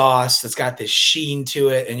 beautiful sauce that's got this sheen to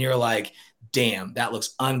it, and you're like, damn, that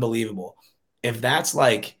looks unbelievable. If that's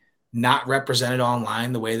like not represented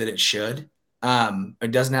online the way that it should,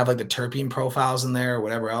 it doesn't have like the terpene profiles in there or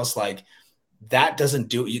whatever else, like that doesn't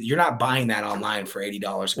do, you're not buying that online for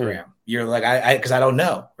 $80 a gram. You're like, because I don't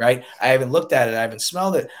know, right? I haven't looked at it. I haven't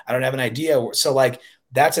smelled it. I don't have an idea. So like,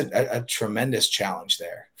 that's a tremendous challenge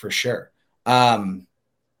there for sure.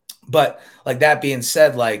 But like that being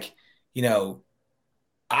said, like,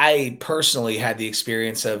 I personally had the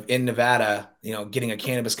experience of in Nevada, getting a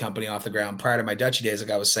cannabis company off the ground prior to my Dutchie days.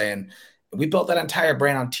 Like I was saying, we built that entire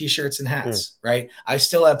brand on t-shirts and hats, right? I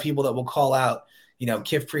still have people that will call out,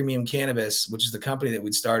 KIF Premium Cannabis, which is the company that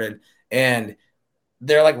we'd started. And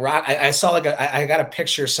they're like, rock. I saw like, I got a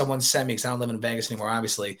picture someone sent me, because I don't live in Vegas anymore,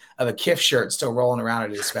 obviously, of a KIF shirt still rolling around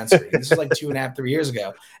at a dispensary. This was like 2.5, 3 years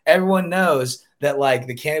ago. Everyone knows that like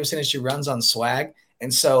the cannabis industry runs on swag.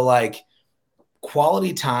 And so like,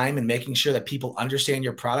 quality time and making sure that people understand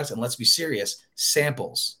your products, and let's be serious,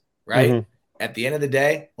 samples, right? At the end of the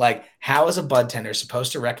day, like how is a bud tender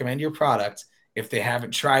supposed to recommend your product if they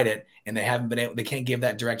haven't tried it and they can't give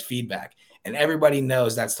that direct feedback? And everybody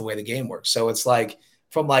knows that's the way the game works. So it's like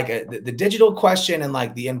from like the digital question and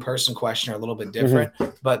like the in-person question are a little bit different,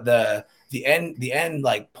 but the end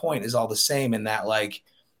like point is all the same, in that like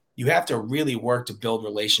you have to really work to build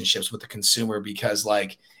relationships with the consumer, because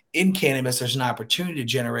like in cannabis, there's an opportunity to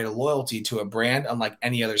generate a loyalty to a brand unlike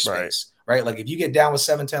any other space, right? Like if you get down with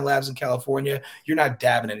 710 Labs in California, you're not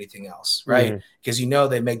dabbing anything else, right? Because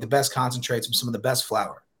they make the best concentrates from some of the best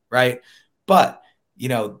flower, right? But, you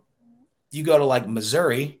go to like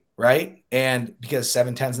Missouri, right? And because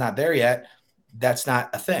 710's not there yet, that's not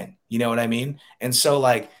a thing. You know what I mean? And so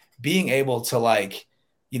like being able to like,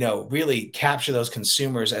 really capture those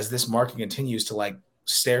consumers as this market continues to like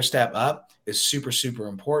stair step up is super, super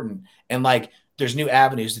important. And like, there's new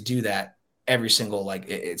avenues to do that every single, like,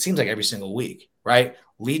 it seems like every single week, right?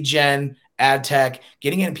 Lead gen, ad tech,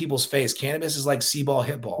 getting in people's face. Cannabis is like C-ball,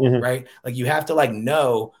 hit ball, right? Like you have to like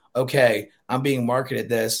know, okay, I'm being marketed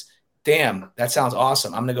this. Damn, that sounds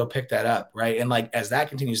awesome. I'm going to go pick that up. Right. And like, as that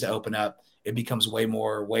continues to open up, it becomes way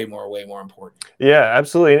more important. Yeah,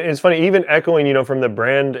 absolutely. And it's funny, even echoing, from the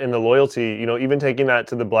brand and the loyalty, even taking that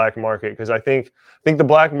to the black market, because I think the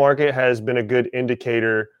black market has been a good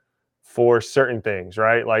indicator for certain things,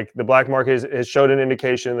 right? Like the black market has showed an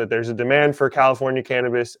indication that there's a demand for California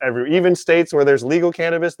cannabis. Even states where there's legal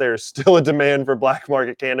cannabis, there's still a demand for black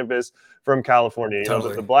market cannabis from California.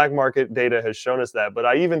 Totally. The black market data has shown us that. But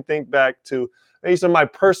I even think back to maybe some of my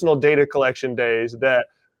personal data collection days, that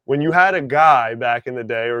when you had a guy back in the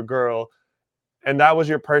day or girl, and that was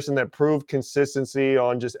your person that proved consistency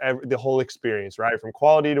on just the whole experience, right? From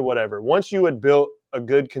quality to whatever. Once you had built a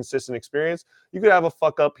good, consistent experience, you could have a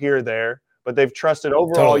fuck up here or there, but they've trusted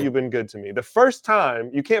overall. Totally. You've been good to me. The first time,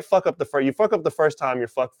 you can't fuck up you fuck up the first time, you're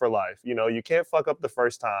fucked for life. You can't fuck up the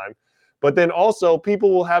first time. But then also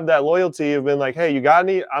people will have that loyalty of being like, hey, you got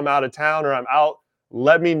any? I'm out of town or I'm out.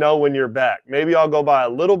 Let me know when you're back. Maybe I'll go buy a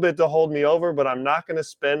little bit to hold me over, but I'm not going to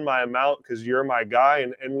spend my amount because you're my guy.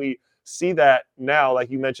 And we see that now, like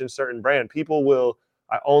you mentioned, certain brand. People will,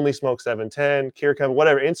 I only smoke 710, Kirkham,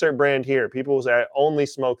 whatever, insert brand here. People will say, I only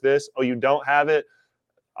smoke this. Oh, you don't have it?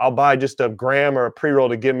 I'll buy just a gram or a pre-roll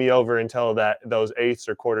to get me over until those eighths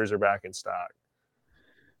or quarters are back in stock.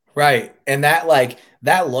 Right. And that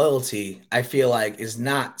loyalty, I feel like, is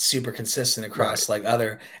not super consistent across like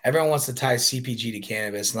everyone wants to tie CPG to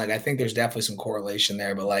cannabis. And like, I think there's definitely some correlation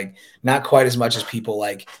there, but like not quite as much as people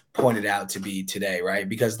like pointed out to be today. Right.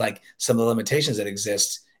 Because like some of the limitations that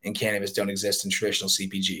exist in cannabis don't exist in traditional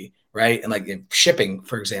CPG. Right. And like in shipping,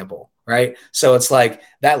 for example. Right. So it's like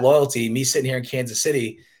that loyalty, me sitting here in Kansas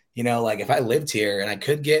City, like if I lived here and I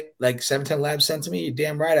could get like 710 Labs sent to me, you're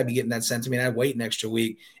damn right I'd be getting that sent to me, and I'd wait an extra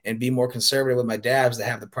week and be more conservative with my dabs to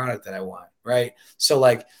have the product that I want, right? So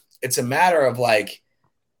like it's a matter of like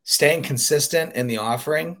staying consistent in the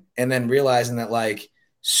offering, and then realizing that like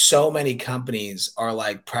so many companies are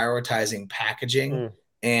like prioritizing packaging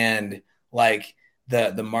and like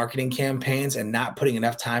the marketing campaigns and not putting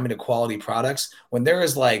enough time into quality products, when there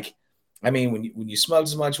is like I mean, when you smoke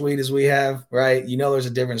as much weed as we have, right? You know, there's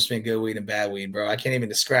a difference between good weed and bad weed, bro. I can't even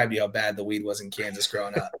describe to you how bad the weed was in Kansas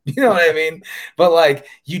growing up. You know what I mean? But like,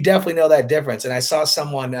 you definitely know that difference. And I saw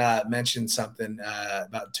someone mention something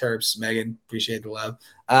about terps. Megan, appreciate the love.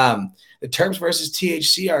 The terps versus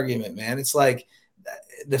THC argument, man. It's like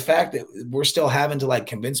the fact that we're still having to like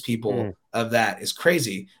convince people of that is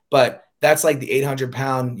crazy. But that's like the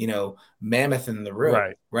 800-pound, mammoth in the room,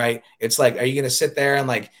 Right. right? It's like, are you going to sit there and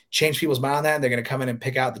like change people's mind on that? And they're going to come in and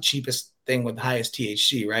pick out the cheapest thing with the highest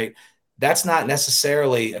THC, right? That's not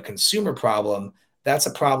necessarily a consumer problem. That's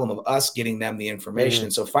a problem of us getting them the information.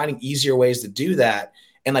 And so finding easier ways to do that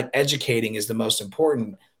and like educating is the most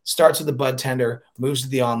important. Starts with the bud tender, moves to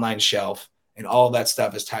the online shelf, and all of that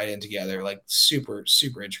stuff is tied in together like super,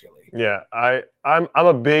 super intricately. Yeah, I'm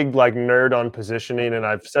a big like nerd on positioning, and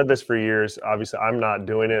I've said this for years. Obviously, I'm not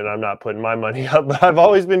doing it, and I'm not putting my money up. But I've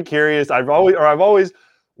always been curious. I've always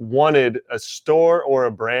wanted a store or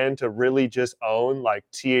a brand to really just own like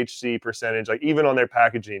THC percentage, like even on their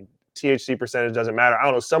packaging, THC percentage doesn't matter. I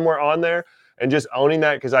don't know, somewhere on there, and just owning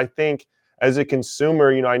that because I think as a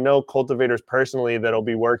consumer, I know cultivators personally that'll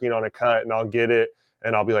be working on a cut, and I'll get it,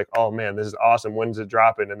 and I'll be like, oh man, this is awesome. When's it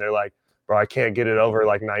dropping? And they're like, bro, I can't get it over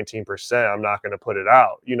like 19%. I'm not going to put it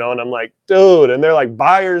out, And I'm like, dude, and they're like,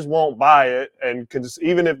 buyers won't buy it. And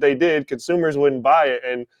even if they did, consumers wouldn't buy it.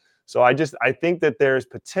 And so I think that there's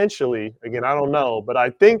potentially, again, I don't know, but I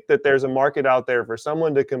think that there's a market out there for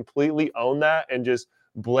someone to completely own that and just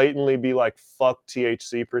blatantly be like, fuck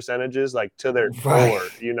THC percentages, like to their Right.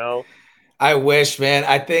 core. I wish, man.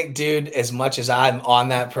 I think, dude, as much as I'm on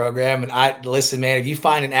that program, and I listen, man, if you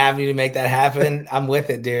find an avenue to make that happen, I'm with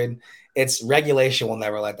it, dude. It's regulation will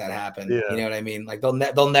never let that happen. You Yeah. know what I mean? Like they'll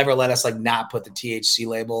never let us like not put the THC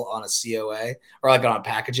label on a COA or like on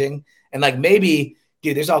packaging. And like maybe,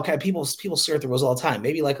 dude, there's all kind of people sort through those all the time.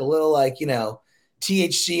 Maybe like a little like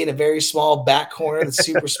THC in a very small back corner that's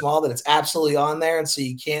super small that it's absolutely on there, and so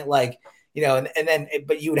you can't like and then,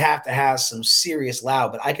 but you would have to have some serious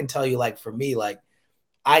loud. But I can tell you, like, for me, like,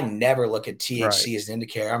 I never look at Right. THC as an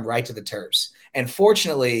indicator. I'm right to the terps. And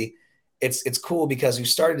fortunately, it's cool because we've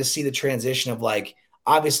started to see the transition of like,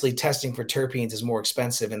 obviously testing for terpenes is more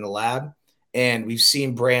expensive in the lab. And we've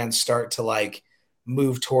seen brands start to like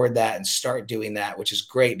move toward that and start doing that, which is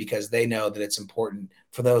great because they know that it's important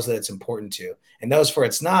for those that it's important to. And those for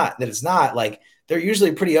it's not like they're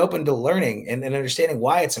usually pretty open to learning and understanding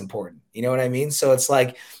why it's important. You know what I mean? So it's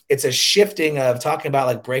like it's a shifting of talking about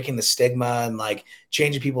like breaking the stigma and like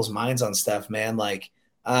changing people's minds on stuff, man. Like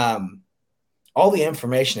all the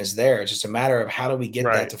information is there. It's just a matter of how do we get that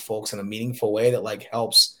Right. to folks in a meaningful way that like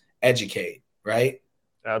helps educate, right?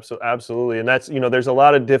 Absolutely. And that's, there's a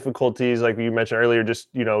lot of difficulties, like you mentioned earlier, just,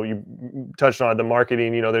 you touched on the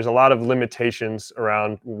marketing, there's a lot of limitations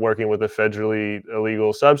around working with a federally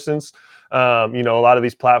illegal substance. A lot of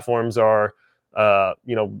these platforms are,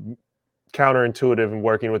 counterintuitive in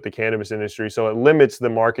working with the cannabis industry. So it limits the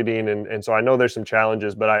marketing. And so I know there's some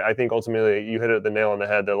challenges, but I think ultimately you hit it the nail on the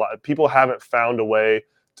head. That a lot of people haven't found a way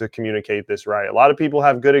to communicate this right. A lot of people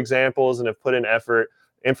have good examples and have put in effort.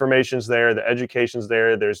 Information's there, the education's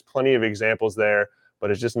there. There's plenty of examples there,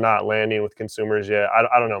 but it's just not landing with consumers yet.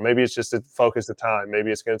 I don't know. Maybe it's just a focus of time.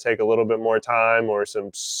 Maybe it's going to take a little bit more time or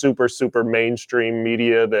some super, super mainstream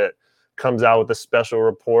media that comes out with a special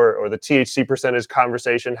report, or the THC percentage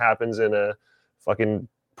conversation happens in a fucking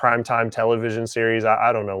primetime television series.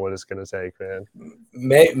 I don't know what it's going to take, man.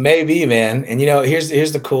 Maybe, man. And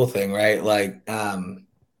here's the cool thing, right? Like,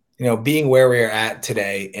 being where we are at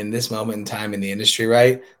today in this moment in time in the industry,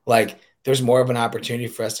 right? Like, there's more of an opportunity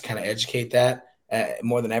for us to kind of educate that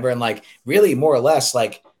more than ever, and like really more or less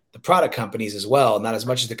like the product companies as well, not as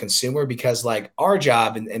much as the consumer, because like our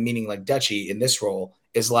job and meaning like Dutchie in this role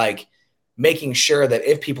is like making sure that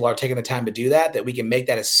if people are taking the time to do that, that we can make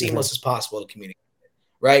that as seamless as possible to communicate,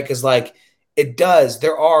 right? Because like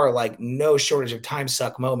there are like no shortage of time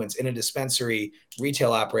suck moments in a dispensary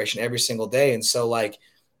retail operation every single day. And so like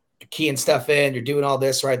keying stuff in, you're doing all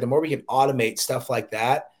this, right? The more we can automate stuff like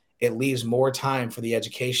that, it leaves more time for the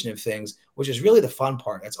education of things, which is really the fun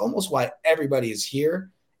part. That's almost why everybody is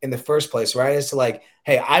here in the first place, right? Is to like,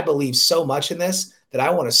 hey, I believe so much in this that I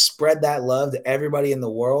want to spread that love to everybody in the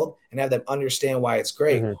world and have them understand why it's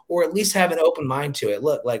great, Mm-hmm. or at least have an open mind to it.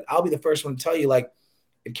 Look, like I'll be the first one to tell you, like,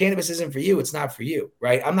 if cannabis isn't for you, it's not for you,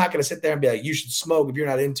 right? I'm not going to sit there and be like, you should smoke if you're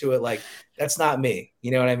not into it. Like, that's not me.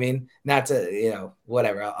 You know what I mean? Not to,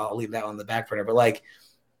 whatever. I'll leave that on the back burner. But like,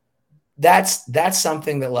 that's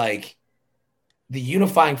something that like the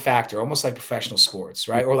unifying factor, almost like professional sports,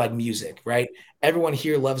 right? Or like music, right? everyone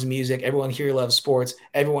here loves music, everyone here loves sports,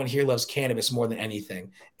 everyone here loves cannabis more than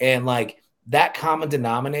anything. And like that common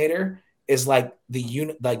denominator is like the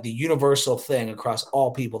universal thing across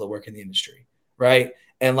all people that work in the industry, right?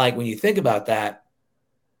 And like when you think about that,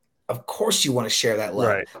 of course you want to share that love.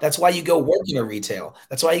 Right. That's why you go work in a retail.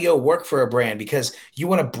 That's why you go work for a brand, because you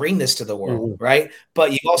want to bring this to the world, Mhm. right?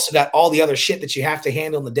 But you've also got all the other shit that you have to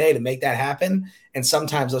handle in the day to make that happen. And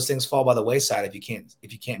sometimes those things fall by the wayside if you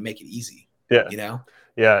can't make it easy, Yeah. you know?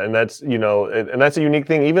 Yeah, and that's, and that's a unique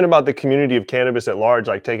thing even about the community of cannabis at large,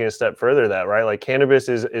 like taking a step further that, right? Like cannabis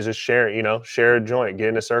is a share a joint, get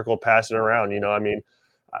in a circle, pass it around, I mean,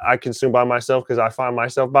 I consume by myself because I find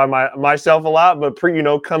myself by myself a lot, but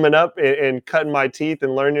coming up and cutting my teeth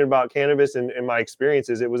and learning about cannabis and my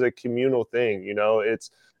experiences, it was a communal thing,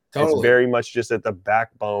 it's Totally. very much just at the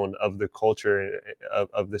backbone of the culture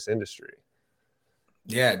of this industry.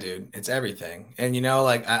 Yeah, dude, it's everything. And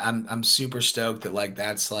like I'm super stoked that like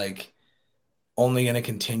that's like only going to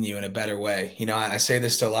continue in a better way. I say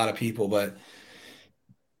this to a lot of people, but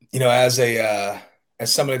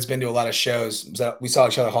as somebody that's been to a lot of shows, so we saw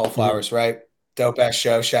each other at Hall of Mhm. Flowers, right? Dope ass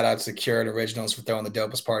show. Shout out to Cure and Originals for throwing the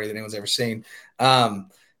dopest party that anyone's ever seen.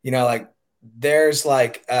 Like there's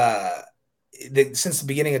like since the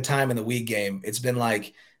beginning of time in the weed game, it's been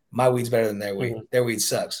like my weed's better than their weed. Mhm. Their weed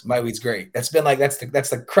sucks. My weed's great. That's been like that's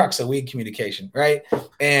the crux of weed communication, right?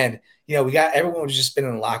 And we got everyone was just been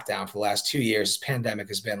in lockdown for the last 2 years. This pandemic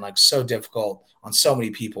has been like so difficult on so many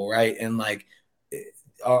people, right? And like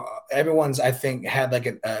everyone's I think had like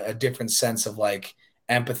a different sense of like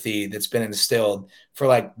empathy that's been instilled for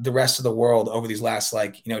like the rest of the world over these last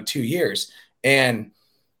like 2 years. And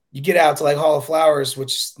you get out to like Hall of Flowers,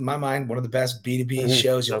 which is in my mind one of the best B2B Mhm.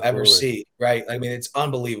 shows you'll ever Absolutely. see, right? I mean, it's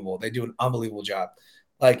unbelievable. They do an unbelievable job.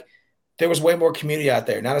 Like there was way more community out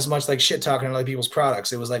there, not as much like shit talking on other people's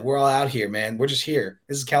products. It was like we're all out here, man. We're just here.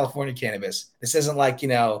 This is California cannabis. This isn't like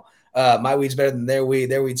my weed's better than their weed.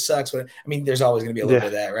 Their weed sucks. But I mean, there's always going to be a little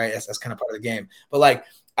bit Yeah. of that, right? That's kind of part of the game. But like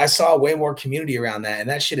I saw way more community around that, and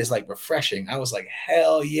that shit is like refreshing. I was like,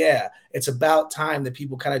 hell yeah! It's about time that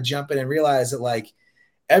people kind of jump in and realize that like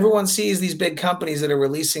everyone sees these big companies that are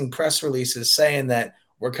releasing press releases saying that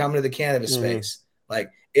we're coming to the cannabis Mhm. space. Like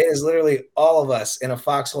it is literally all of us in a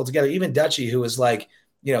foxhole together. Even Dutchie, who is like,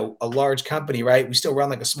 a large company, right? We still run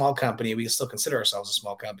like a small company. We still consider ourselves a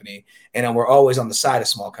small company. And we're always on the side of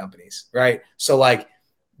small companies, right? So like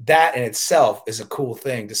that in itself is a cool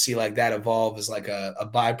thing to see like that evolve as like a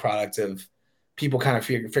byproduct of people kind of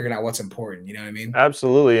figuring out what's important. You know what I mean?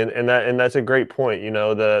 Absolutely, and that's a great point.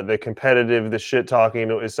 The competitive, the shit talking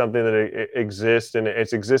is something that exists, and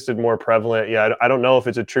it's existed more prevalent. Yeah, I don't know if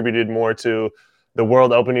it's attributed more to the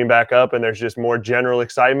world opening back up, and there's just more general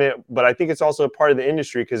excitement. But I think it's also a part of the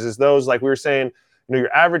industry because it's those, like we were saying,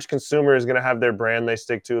 your average consumer is going to have their brand they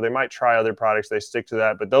stick to. They might try other products, they stick to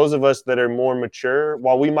that. But those of us that are more mature,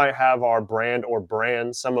 while we might have our brand or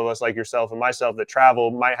brands, some of us like yourself and myself that travel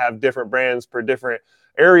might have different brands per different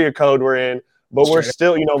area code we're in, but we're Straight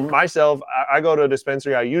up. still, myself, I go to a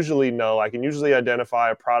dispensary. I can usually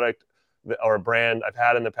identify a product or a brand I've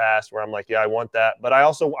had in the past where I'm like, yeah, I want that. But I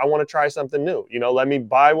want to try something new. Let me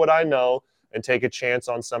buy what I know and take a chance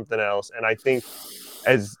on something else. And I think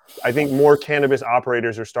more cannabis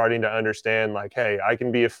operators are starting to understand, like, hey, I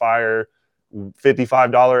can be a fire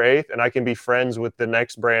 $55 eighth, and I can be friends with the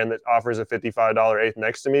next brand that offers a $55 eighth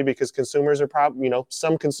next to me, because consumers are probably,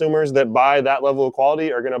 some consumers that buy that level of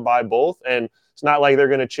quality are going to buy both. And it's not like they're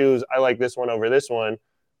going to choose, I like this one over this one.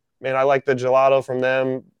 Man, I like the gelato from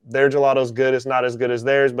them. Their gelato's good. It's not as good as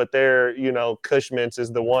theirs, but their, Kush Mints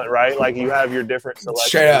is the one, right? Like you have your different Straight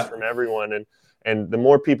selections up. from everyone. And the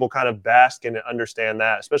more people kind of bask and understand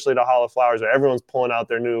that, especially the Hall of Flowers, where everyone's pulling out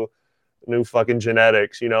their new fucking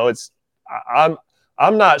genetics. I,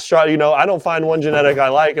 I'm not sure. I don't find one genetic I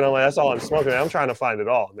like, and I'm like, that's all I'm smoking. I'm trying to find it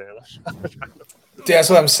all, man. Dude,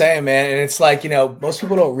 that's what I'm saying, man. And it's like, most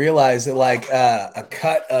people don't realize that like a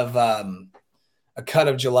cut of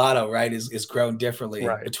gelato, right, is grown differently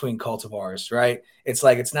Right. between cultivars, right? It's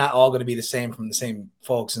like it's not all going to be the same from the same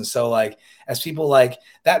folks. And so like as people like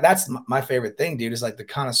that's my favorite thing, dude, is like the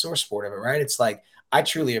connoisseur sport of it, right? It's like I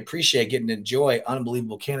truly appreciate getting to enjoy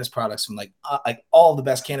unbelievable cannabis products from like all the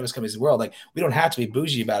best cannabis companies in the world. Like we don't have to be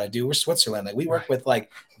bougie about it, dude. We're Switzerland. Like we work with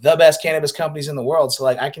like the best cannabis companies in the world. So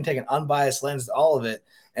like I can take an unbiased lens to all of it.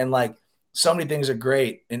 And like so many things are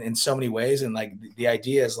great in so many ways. And like the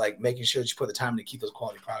idea is like making sure that you put the time to keep those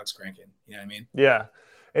quality products cranking. You know what I mean? Yeah.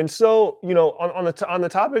 And so, on the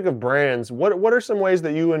topic of brands, what are some ways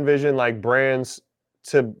that you envision like brands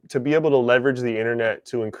to be able to leverage the internet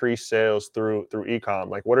to increase sales through ecom?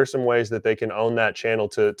 Like, what are some ways that they can own that channel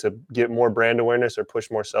to get more brand awareness or push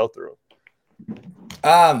more sell through?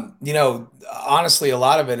 Honestly, a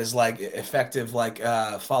lot of it is like effective, like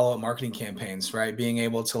follow-up marketing campaigns, right? Being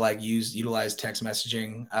able to like utilize text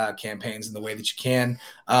messaging campaigns in the way that you can.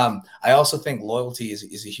 I also think loyalty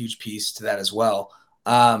is a huge piece to that as well.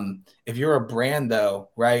 If you're a brand though,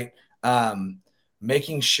 right?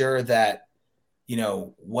 Making sure that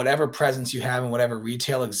whatever presence you have and whatever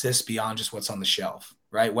retail exists beyond just what's on the shelf,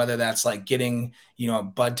 right? Whether that's like getting,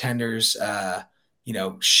 bud tenders,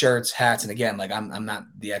 shirts, hats. And again, like I'm not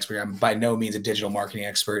the expert. I'm by no means a digital marketing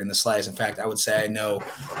expert in the slides. In fact, I would say I know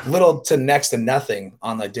little to next to nothing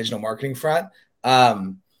on the digital marketing front.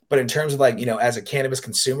 But in terms of like, as a cannabis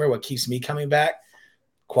consumer, what keeps me coming back,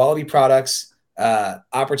 quality products,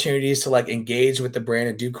 opportunities to like engage with the brand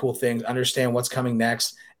and do cool things, understand what's coming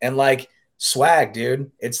next, and like swag,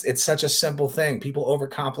 dude. It's such a simple thing. People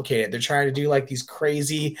overcomplicate it. They're trying to do like these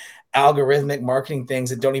crazy algorithmic marketing things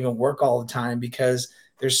that don't even work all the time because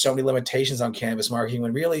there's so many limitations on cannabis marketing,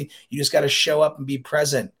 when really you just got to show up and be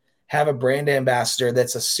present. Have a brand ambassador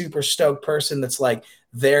that's a super stoked person that's like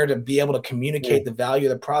there to be able to communicate the value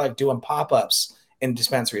of the product, doing pop-ups in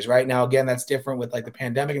dispensaries. Right now, again, that's different with like the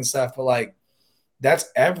pandemic and stuff, but like that's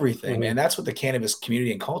everything, man. That's what the cannabis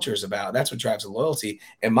community and culture is about. That's what drives the loyalty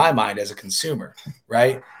in my mind as a consumer,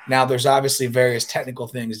 right? Now, there's obviously various technical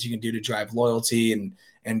things you can do to drive loyalty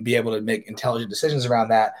and be able to make intelligent decisions around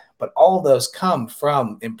that. But all of those come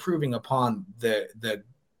from improving upon the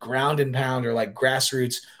ground and pound or like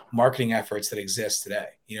grassroots marketing efforts that exist today.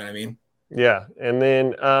 You know what I mean? Yeah. And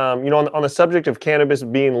then, on the subject of cannabis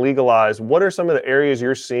being legalized, what are some of the areas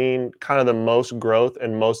you're seeing kind of the most growth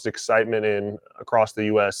and most excitement in across the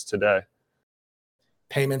US today?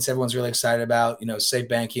 Payments, everyone's really excited about. Safe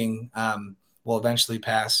banking will eventually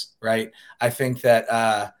pass, right? I think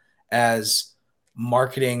that as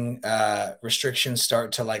marketing restrictions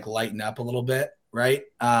start to like lighten up a little bit, right?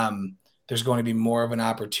 There's going to be more of an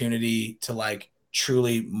opportunity to like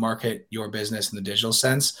truly market your business in the digital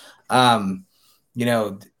sense. Um,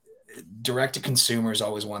 Direct to consumer is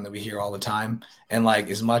always one that we hear all the time. And like,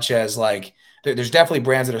 as much as like, there's definitely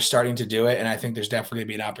brands that are starting to do it. And I think there's definitely gonna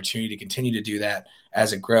be an opportunity to continue to do that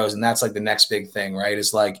as it grows. And that's like the next big thing, right?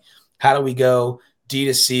 Is like, how do we go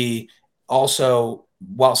D2C also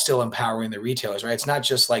while still empowering the retailers, right? It's not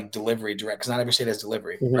just like delivery direct, because not every state has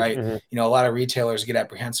delivery, right? A lot of retailers get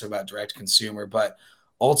apprehensive about direct to consumer, but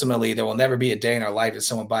ultimately there will never be a day in our life that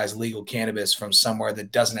someone buys legal cannabis from somewhere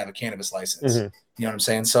that doesn't have a cannabis license. You know what I'm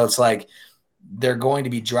saying? So it's like they're going to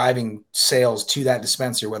be driving sales to that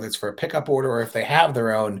dispensary, whether it's for a pickup order or if they have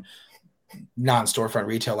their own non-storefront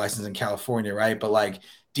retail license in California, right? But like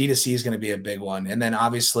D2C is going to be a big one. And then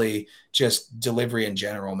obviously just delivery in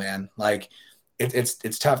general, man. Like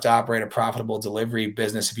it's tough to operate a profitable delivery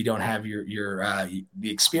business if you don't have the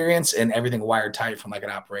experience and everything wired tight from like an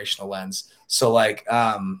operational lens. So like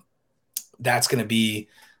that's going to be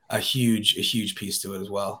a huge piece to it as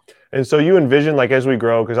well. And so you envision, like, as we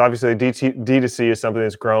grow, because obviously D2C is something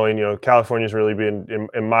that's growing. California's really been,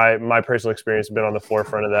 in my personal experience, been on the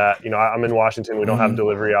forefront of that. I'm in Washington. We don't have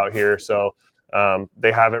delivery out here, so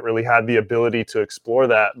they haven't really had the ability to explore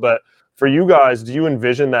that. But for you guys, do you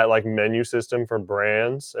envision that like menu system for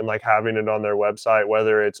brands and like having it on their website,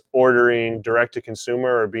 whether it's ordering direct to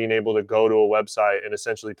consumer or being able to go to a website and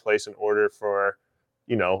essentially place an order for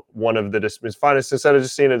one of the finest, instead of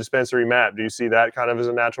just seeing a dispensary map? Do you see that kind of as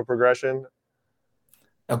a natural progression?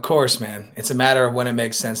 Of course, man. It's a matter of when it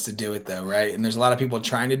makes sense to do it, though, right? And there's a lot of people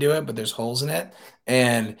trying to do it, but there's holes in it,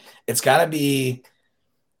 and it's got to be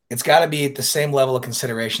at the same level of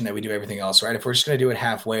consideration that we do everything else, right? If we're just going to do it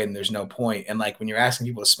halfway, then there's no point. And like when you're asking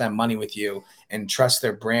people to spend money with you and trust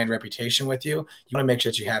their brand reputation with you, you want to make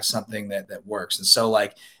sure that you have something that works. And so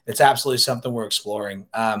like it's absolutely something we're exploring.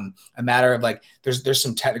 A matter of like there's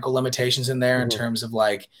some technical limitations in there in terms of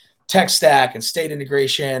like tech stack and state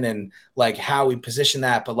integration and like how we position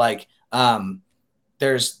that, but like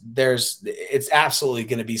it's absolutely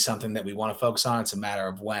going to be something that we want to focus on. It's a matter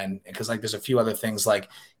of when, because like there's a few other things like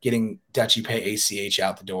getting Dutchie Pay ACH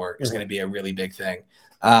out the door is going to be a really big thing.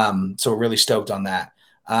 So we're really stoked on that.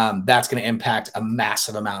 That's going to impact a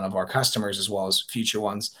massive amount of our customers as well as future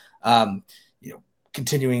ones.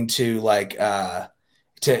 Continuing to like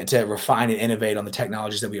to refine and innovate on the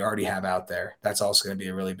technologies that we already have out there. That's also going to be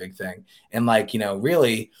a really big thing. And like,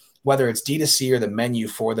 really, whether it's D2C or the menu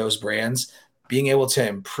for those brands, being able to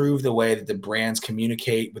improve the way that the brands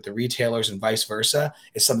communicate with the retailers and vice versa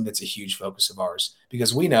is something that's a huge focus of ours,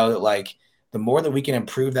 because we know that like the more that we can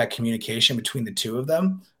improve that communication between the two of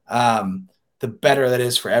them, the better that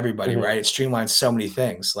is for everybody, Mhm. right? It streamlines so many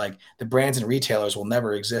things. Like the brands and retailers will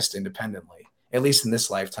never exist independently, at least in this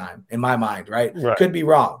lifetime, in my mind, right? Right. Could be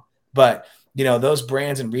wrong, but those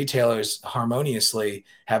brands and retailers harmoniously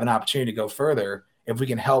have an opportunity to go further if we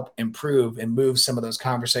can help improve and move some of those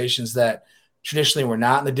conversations that traditionally were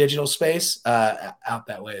not in the digital space out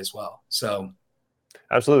that way as well. So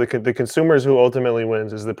Absolutely. The consumer is who ultimately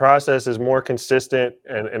wins. Is the process is more consistent,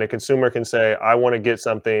 and a consumer can say, I want to get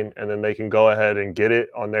something, and then they can go ahead and get it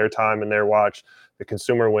on their time and their watch. The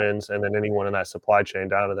consumer wins, and then anyone in that supply chain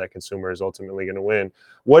down to that consumer is ultimately going to win.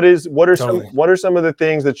 totally. What are some of the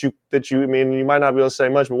things that you I mean, you might not be able to say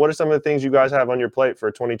much, but what are some of the things you guys have on your plate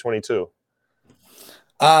for 2022?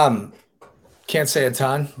 Um, Can't say a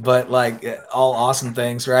ton, but like all awesome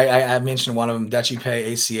things, right? I mentioned one of them, Dutchie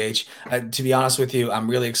Pay ACH. To be honest with you, I'm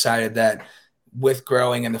really excited that with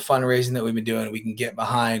growing and the fundraising that we've been doing, we can get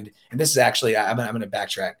behind. And this is actually, I'm going to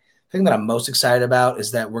backtrack. The thing that I'm most excited about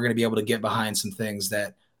is that we're going to be able to get behind some things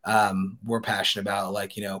that we're passionate about,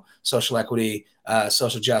 like, social equity,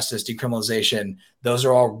 social justice, decriminalization. Those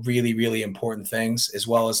are all really, really important things, as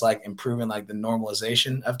well as like improving like the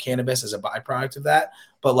normalization of cannabis as a byproduct of that.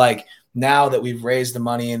 But like, now that we've raised the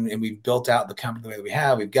money and we've built out the company the way that we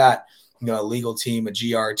have, we've got a legal team, a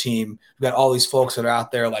GR team. We've got all these folks that are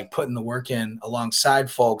out there like putting the work in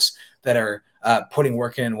alongside folks that are putting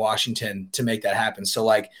work in Washington to make that happen. So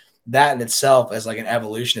like that in itself as like an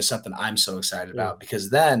evolution is something I'm so excited Mm. about, because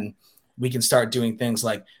then we can start doing things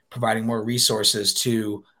like providing more resources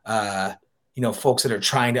to folks that are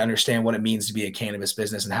trying to understand what it means to be a cannabis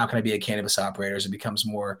business and how can I be a cannabis operator as it becomes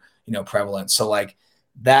more prevalent. So like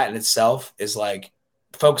that in itself is like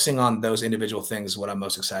focusing on those individual things is what I'm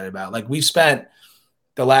most excited about. Like we've spent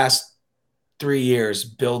the last 3 years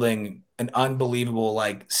building an unbelievable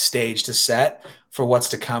like stage to set for what's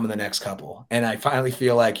to come in the next couple. And I finally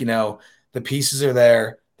feel like, the pieces are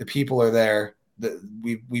there, the people are there,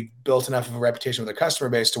 we've built enough of a reputation with our customer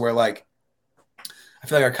base to where like I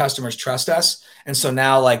feel like our customers trust us. And so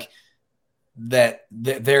now like that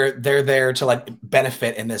they're there to like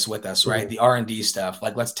benefit in this with us, right? Mhm. The R&D stuff,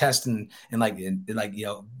 like let's test and like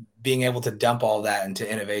being able to dump all that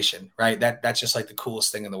into innovation, right? That's just like the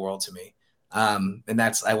coolest thing in the world to me. And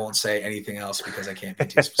that's, I won't say anything else because I can't be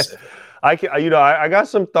too specific. I got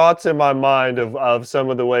some thoughts in my mind of some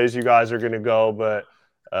of the ways you guys are going to go, but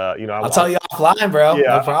I'll tell you offline, bro.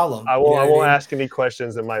 yeah, No problem. I You know won't. I what I won't mean? ask any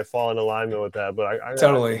questions that might fall in alignment with that. But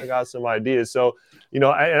Totally. I got some ideas. So I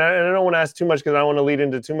don't want to ask too much because I don't want to lead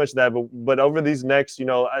into too much of that. But over these next,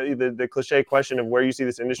 the cliche question of where you see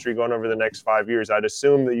this industry going over the next 5 years, I'd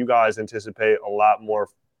assume that you guys anticipate a lot more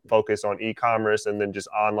focus on e-commerce and then just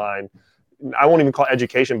online. I won't even call it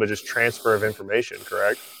education, but just transfer of information.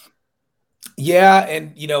 Correct? Yeah,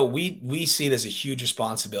 and we see it as a huge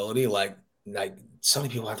responsibility. Like so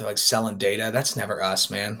many people out there like selling data. That's never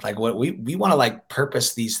us, man. Like what we want to like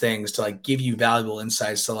purpose these things to like give you valuable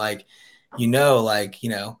insights to like,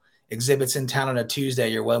 exhibits in town on a Tuesday,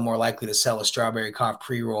 you're well more likely to sell a strawberry cough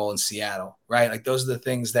pre-roll in Seattle, right? Like those are the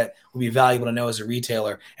things that would be valuable to know as a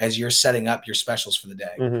retailer as you're setting up your specials for the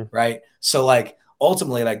day, Mm-hmm. right? So like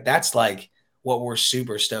ultimately, like that's like what we're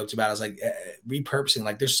super stoked about is like repurposing.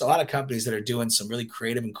 Like there's a lot of companies that are doing some really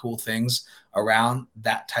creative and cool things around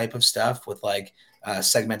that type of stuff with like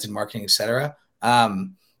segmented marketing, etc.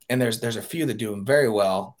 And there's a few that do them very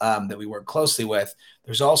well that we work closely with.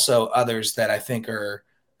 There's also others that I think are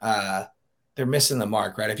they're missing the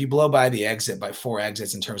mark, right? If you blow by the exit by 4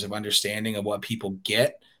 exits in terms of understanding of what people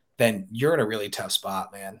get, then you're in a really tough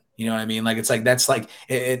spot, man. You know what I mean? Like it's like that's like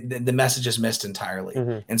the message is missed entirely.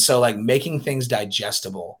 Mm-hmm. And so like making things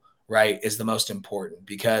digestible, right, is the most important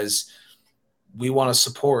because we want to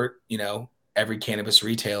support, every cannabis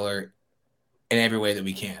retailer in every way that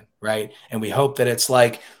we can, right? And we hope that it's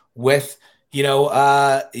like with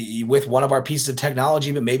with one of our pieces of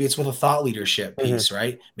technology, but maybe it's with a thought leadership Mm-hmm. piece,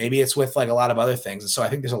 right? Maybe it's with like a lot of other things. And so I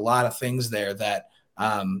think there's a lot of things there that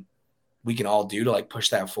we can all do to like push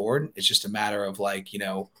that forward. It's just a matter of like,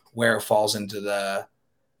 where it falls into the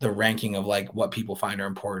ranking of like what people find are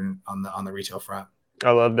important on the retail front. I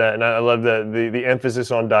love that, and I love that the emphasis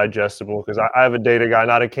on digestible because I have a data guy,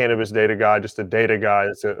 not a cannabis data guy, just a data guy.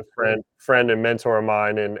 It's a friend and mentor of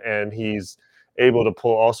mine, and he's able to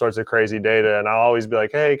pull all sorts of crazy data. And I'll always be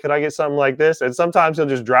like, "Hey, could I get something like this?" And sometimes he'll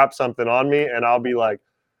just drop something on me, and I'll be like,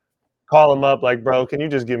 call him up, like, "Bro, can you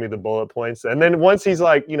just give me the bullet points?" And then once he's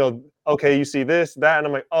like, "Okay, you see this, that," and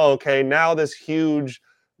I'm like, "Oh, okay, now this huge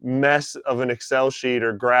mess of an Excel sheet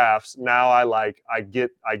or graphs, now I get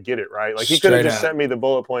it, right?" Like he could have Straight just up. sent me the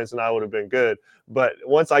bullet points and I would have been good. But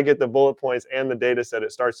once I get the bullet points and the data set,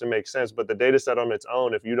 it starts to make sense. But the data set on its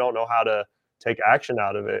own, if you don't know how to take action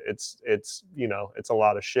out of it, it's you know, it's a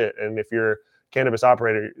lot of shit. And if you're a cannabis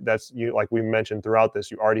operator, that's you, like we mentioned throughout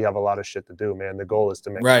this, you already have a lot of shit to do, man. The goal is to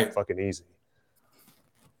make it fucking easy.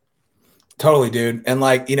 Totally, dude. And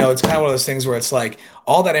like, you know, it's kind of one of those things where it's like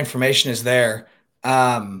all that information is there.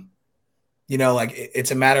 You know, like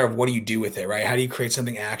it's a matter of what do you do with it, right? How do you create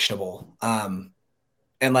something actionable? And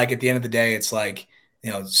like at the end of the day, it's like,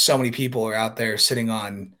 you know, so many people are out there sitting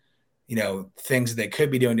on, you know, things that they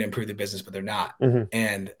could be doing to improve the business, but they're not.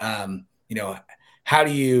 And you know, how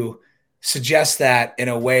do you suggest that in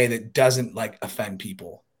a way that doesn't like offend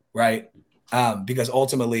people, right? Because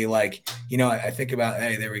ultimately, like, you know, I think about,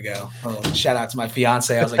 hey, there we go. Oh, shout out to my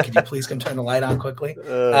fiance. I was like, could you please come turn the light on quickly?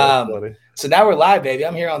 So now we're live, baby.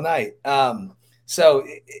 I'm here all night. So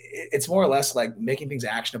it's more or less like making things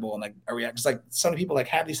actionable and like, are we just like some people like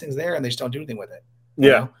have these things there and they just don't do anything with it. You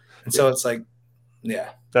know? And so it's like, yeah,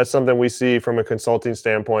 that's something we see from a consulting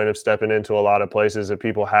standpoint of stepping into a lot of places that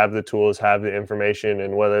people have the tools, have the information,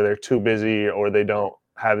 and whether they're too busy or they don't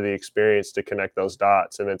have the experience to connect those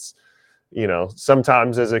dots. And it's, you know,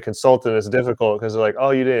 sometimes as a consultant, it's difficult because they're like,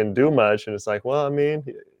 oh, you didn't do much. And it's like, well, I mean,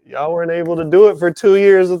 y'all weren't able to do it for 2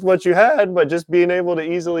 years with what you had, but just being able to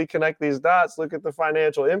easily connect these dots, look at the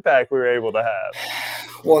financial impact we were able to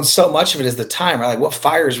have. Well, and so much of it is the time, right? Like what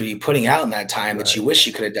fires were you putting out in that time that you wish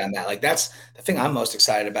you could have done that? Like that's the thing I'm most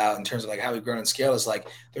excited about in terms of like how we've grown and scaled is like,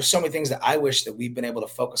 there's so many things that I wish that we've been able to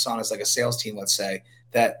focus on as like a sales team, let's say,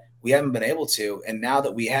 that we haven't been able to. And now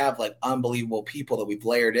that we have like unbelievable people that we've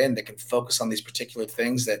layered in that can focus on these particular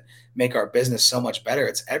things that make our business so much better,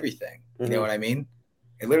 it's everything. You know what I mean?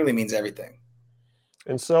 It literally means everything.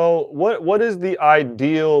 And so what is the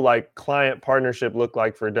ideal like client partnership look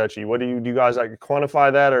like for Dutchie? What do you guys like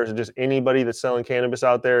quantify that, or is it just anybody that's selling cannabis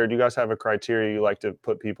out there? Or do you guys have a criteria you like to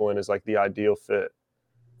put people in as like the ideal fit?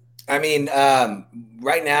 I mean,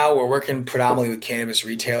 right now we're working predominantly with cannabis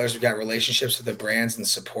retailers. We've got relationships with the brands in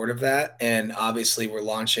support of that. And obviously we're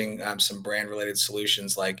launching some brand related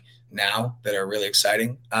solutions like now that are really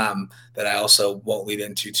exciting, that I also won't lead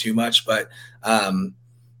into too much, but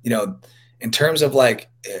you know, in terms of like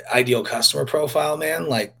ideal customer profile, man,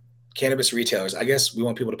 like cannabis retailers, I guess we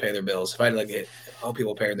want people to pay their bills. If I like it, I hope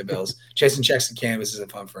people pay their bills. Chasing checks and cannabis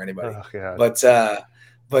isn't fun for anybody. But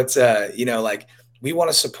you know, like we want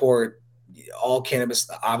to support all cannabis,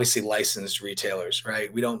 obviously licensed retailers,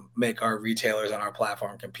 right? We don't make our retailers on our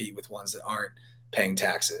platform compete with ones that aren't paying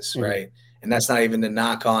taxes, right? And that's not even to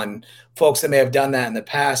knock on folks that may have done that in the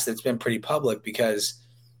past. That's been pretty public because,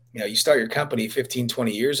 you know, you start your company 15,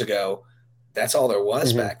 20 years ago, that's all there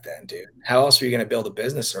was back then, dude. How else are you going to build a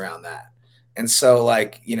business around that? And so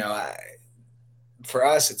like, you know, for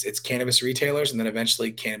us, it's cannabis retailers and then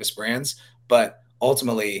eventually cannabis brands. But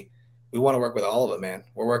ultimately, we want to work with all of them, man.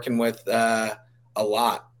 We're working with a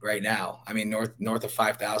lot right now. I mean, north of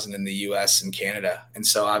 5,000 in the US and Canada. And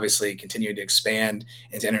so obviously continuing to expand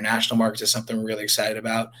into international markets is something we're really excited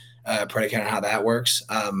about, predicated on how that works.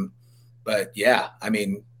 But yeah, I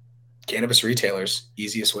mean, cannabis retailers,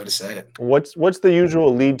 easiest way to say it. What's the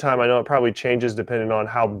usual lead time? I know it probably changes depending on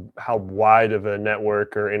how wide of a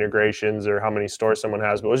network or integrations or how many stores someone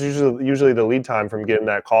has, but what's usually the lead time from getting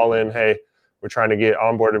that call in, hey, we're trying to get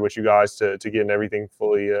onboarded with you guys to getting everything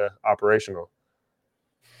fully operational?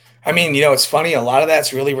 I mean, you know, it's funny. A lot of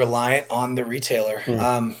that's really reliant on the retailer,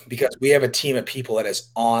 because we have a team of people that is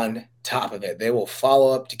on top of it. They will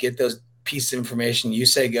follow up to get those pieces of information. You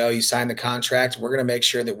say go, you sign the contract. We're going to make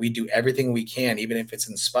sure that we do everything we can, even if it's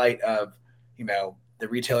in spite of, you know, the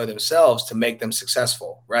retailer themselves, to make them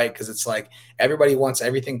successful, right? Because it's like everybody wants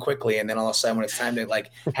everything quickly, and then all of a sudden, when it's time to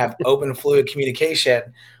like have open, fluid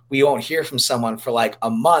communication, we won't hear from someone for like a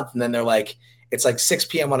month, and then they're like, it's like 6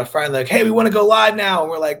 p.m. on a Friday, like, hey, we want to go live now,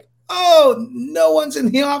 and we're like, oh, no one's in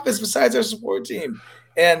the office besides our support team.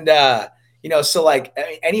 And, you know, so like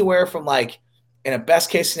anywhere from like in a best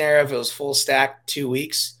case scenario, if it was full stack 2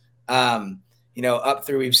 weeks, you know, up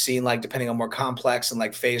through, we've seen like, depending on more complex and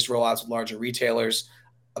like phased rollouts with larger retailers,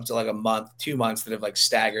 up to like a month, 2 months that have like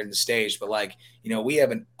staggered and staged. But like, you know, we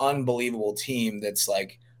have an unbelievable team that's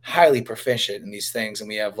like highly proficient in these things. And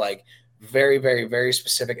we have like very, very, very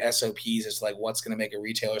specific SOPs as to like what's going to make a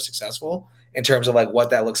retailer successful in terms of like what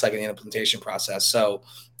that looks like in the implementation process. So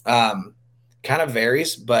kind of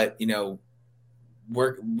varies, but you know,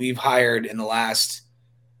 we've hired in the last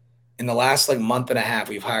like month and a half,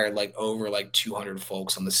 we've hired like over like 200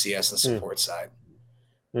 folks on the CS and support side.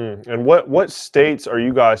 And what states are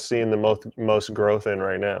you guys seeing the most growth in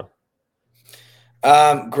right now?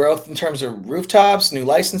 Growth in terms of rooftops, new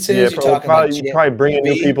licenses. Yeah, you're talking probably bringing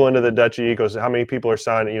new people into the Dutchie ecosystem. How many people are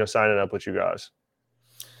signing up with you guys?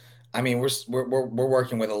 I mean, we're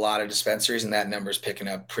working with a lot of dispensaries, and that number is picking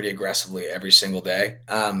up pretty aggressively every single day.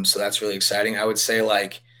 So that's really exciting. I would say,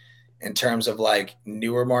 like, in terms of like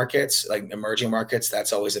newer markets, like emerging markets,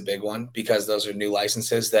 that's always a big one because those are new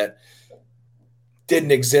licenses that didn't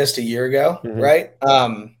exist a year ago, Hmm. right?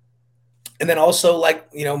 And then also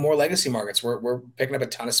like more legacy markets. We're picking up a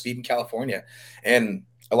ton of speed in California, and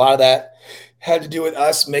a lot of that had to do with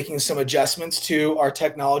us making some adjustments to our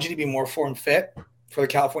technology to be more form fit for the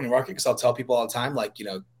California market. Because I'll tell people all the time, like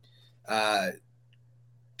uh,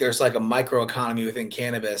 there's like a micro economy within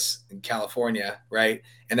cannabis in California, right?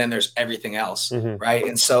 And then there's everything else, Hmm. right?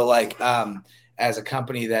 And so like as a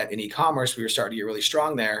company that in e-commerce, we were starting to get really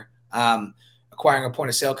strong there. Acquiring a point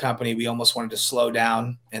of sale company, we almost wanted to slow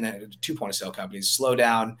down, and then 2 point of sale companies slow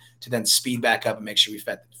down to then speed back up and make sure we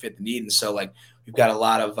fit the need. And so like we've got a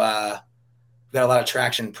lot of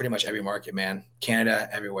traction in pretty much every market, man. Canada,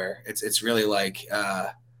 everywhere. It's really like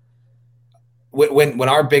when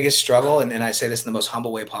our biggest struggle, and I say this in the most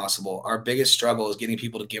humble way possible, our biggest struggle is getting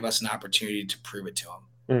people to give us an opportunity to prove it to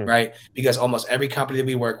them, Hmm. right? Because almost every company that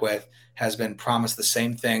we work with has been promised the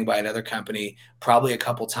same thing by another company, probably a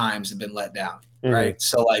couple times, and been let down, Hmm. right?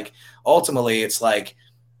 So like ultimately, it's like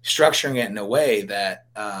structuring it in a way that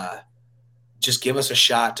just give us a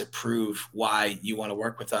shot to prove why you want to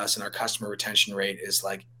work with us, and our customer retention rate is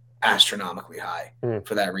like astronomically high Hmm.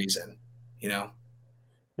 for that reason, you know.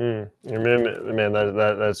 Man,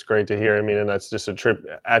 that's great to hear. I mean, and that's just a trip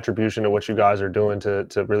attribution of what you guys are doing to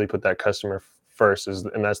really put that customer first.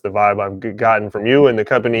 And that's the vibe I've gotten from you and the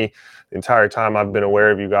company the entire time I've been aware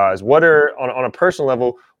of you guys. What are on a personal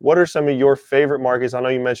level? What are some of your favorite markets? I know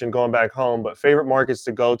you mentioned going back home, but favorite markets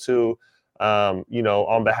to go to.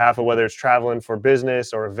 On behalf of whether it's traveling for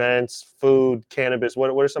business or events, food, cannabis. What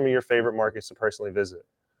are some of your favorite markets to personally visit?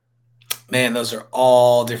 Man, those are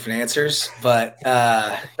all different answers, but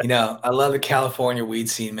I love the California weed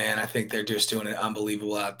scene, man. I think they're just doing it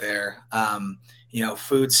unbelievable out there.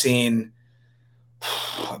 Food scene,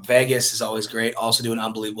 Vegas is always great. Also doing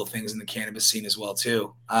unbelievable things in the cannabis scene as well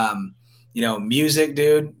too. Music,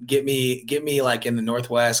 dude. Get me like in the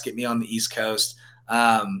Northwest. Get me on the East Coast.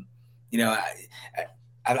 Um, you know,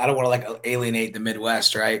 I don't want to like alienate the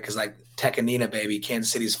Midwest, right? Because like Tekanina, baby,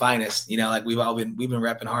 Kansas City's finest. Like we've been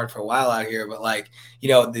repping hard for a while out here, but like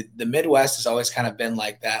the Midwest has always kind of been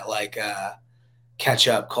like that, like catch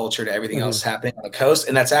up culture to everything Hmm. else happening on the coast,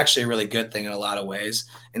 and that's actually a really good thing in a lot of ways.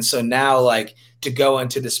 And so now, like to go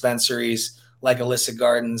into dispensaries like Illicit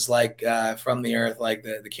Gardens, like From the Earth, like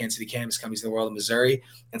the Kansas City cannabis companies in the world of Missouri,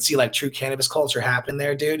 and see like true cannabis culture happen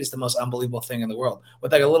there, dude, is the most unbelievable thing in the world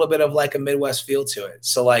with like a little bit of like a Midwest feel to it.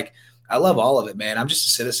 So like I love all of it, man. I'm just a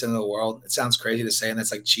citizen of the world. It sounds crazy to say, and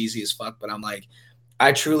that's like cheesy as fuck, but I'm like,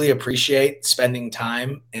 I truly appreciate spending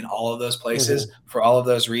time in all of those places Hmm. for all of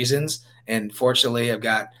those reasons. And fortunately, I've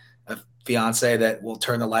got a fiance that will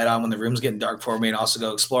turn the light on when the room's getting dark for me and also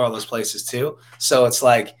go explore all those places too. So it's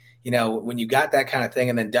like, when you got that kind of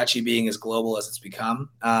thing, and then Dutchie being as global as it's become,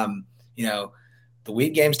 the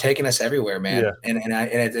weed game's taking us everywhere, man. Yeah.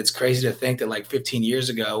 And it's crazy to think that like 15 years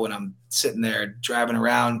ago, when I'm sitting there driving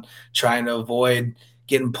around trying to avoid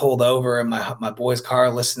getting pulled over in my boy's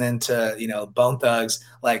car, listening to Bone Thugs,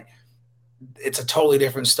 like it's a totally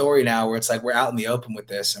different story now, where it's like we're out in the open with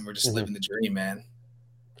this and we're just Hmm. living the dream, man.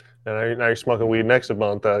 And now you're smoking weed next to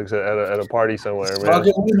Bone Thugs at a party somewhere, man.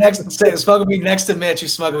 Smoking weed next to Mitch, you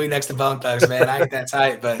smoking weed next to Bone Thugs, man. I ain't that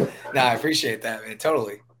tight, but no, I appreciate that, man.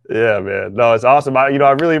 Totally. Yeah, man. No, it's awesome. I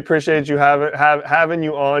really appreciate you having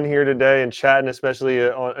you on here today and chatting, especially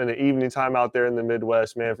in the evening time out there in the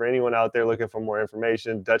Midwest, man. For anyone out there looking for more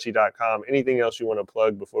information, Dutchie.com. Anything else you want to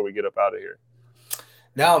plug before we get up out of here?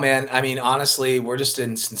 No, man. I mean, honestly, we're just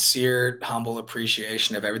in sincere, humble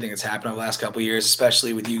appreciation of everything that's happened over the last couple of years,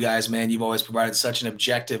 especially with you guys, man. You've always provided such an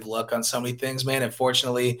objective look on so many things, man. And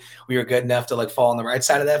fortunately, we were good enough to like fall on the right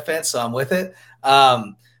side of that fence, so I'm with it.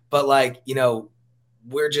 But like,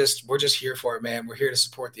 we're just here for it, man. We're here to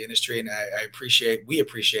support the industry, and we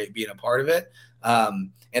appreciate being a part of it.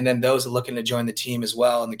 And then those that are looking to join the team as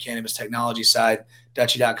well on the cannabis technology side,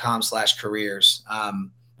 Dutchie.com/careers.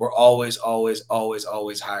 We're always, always, always,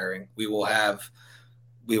 always hiring. We will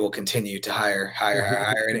continue to hire,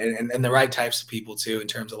 and the right types of people too, in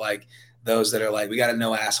terms of like those that are like, we got a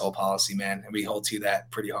no asshole policy, man, and we hold to that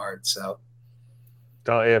pretty hard. So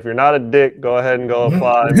If you're not a dick, go ahead and go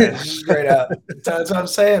apply, man. straight up, that's what I'm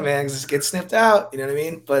saying, man. Because it gets snipped out, you know what I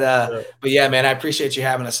mean? But yeah, man, I appreciate you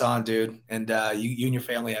having us on, dude, and you and your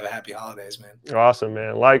family have a happy holidays, man. Awesome,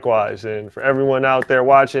 man. Likewise. And for everyone out there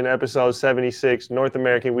watching episode 76, North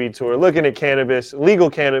American Weed Tour, looking at cannabis, legal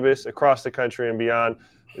cannabis across the country and beyond,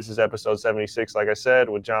 This is episode 76, like I said,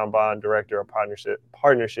 with John Bond, Director of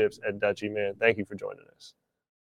Partnerships at Dutchie, man. Thank you for joining us.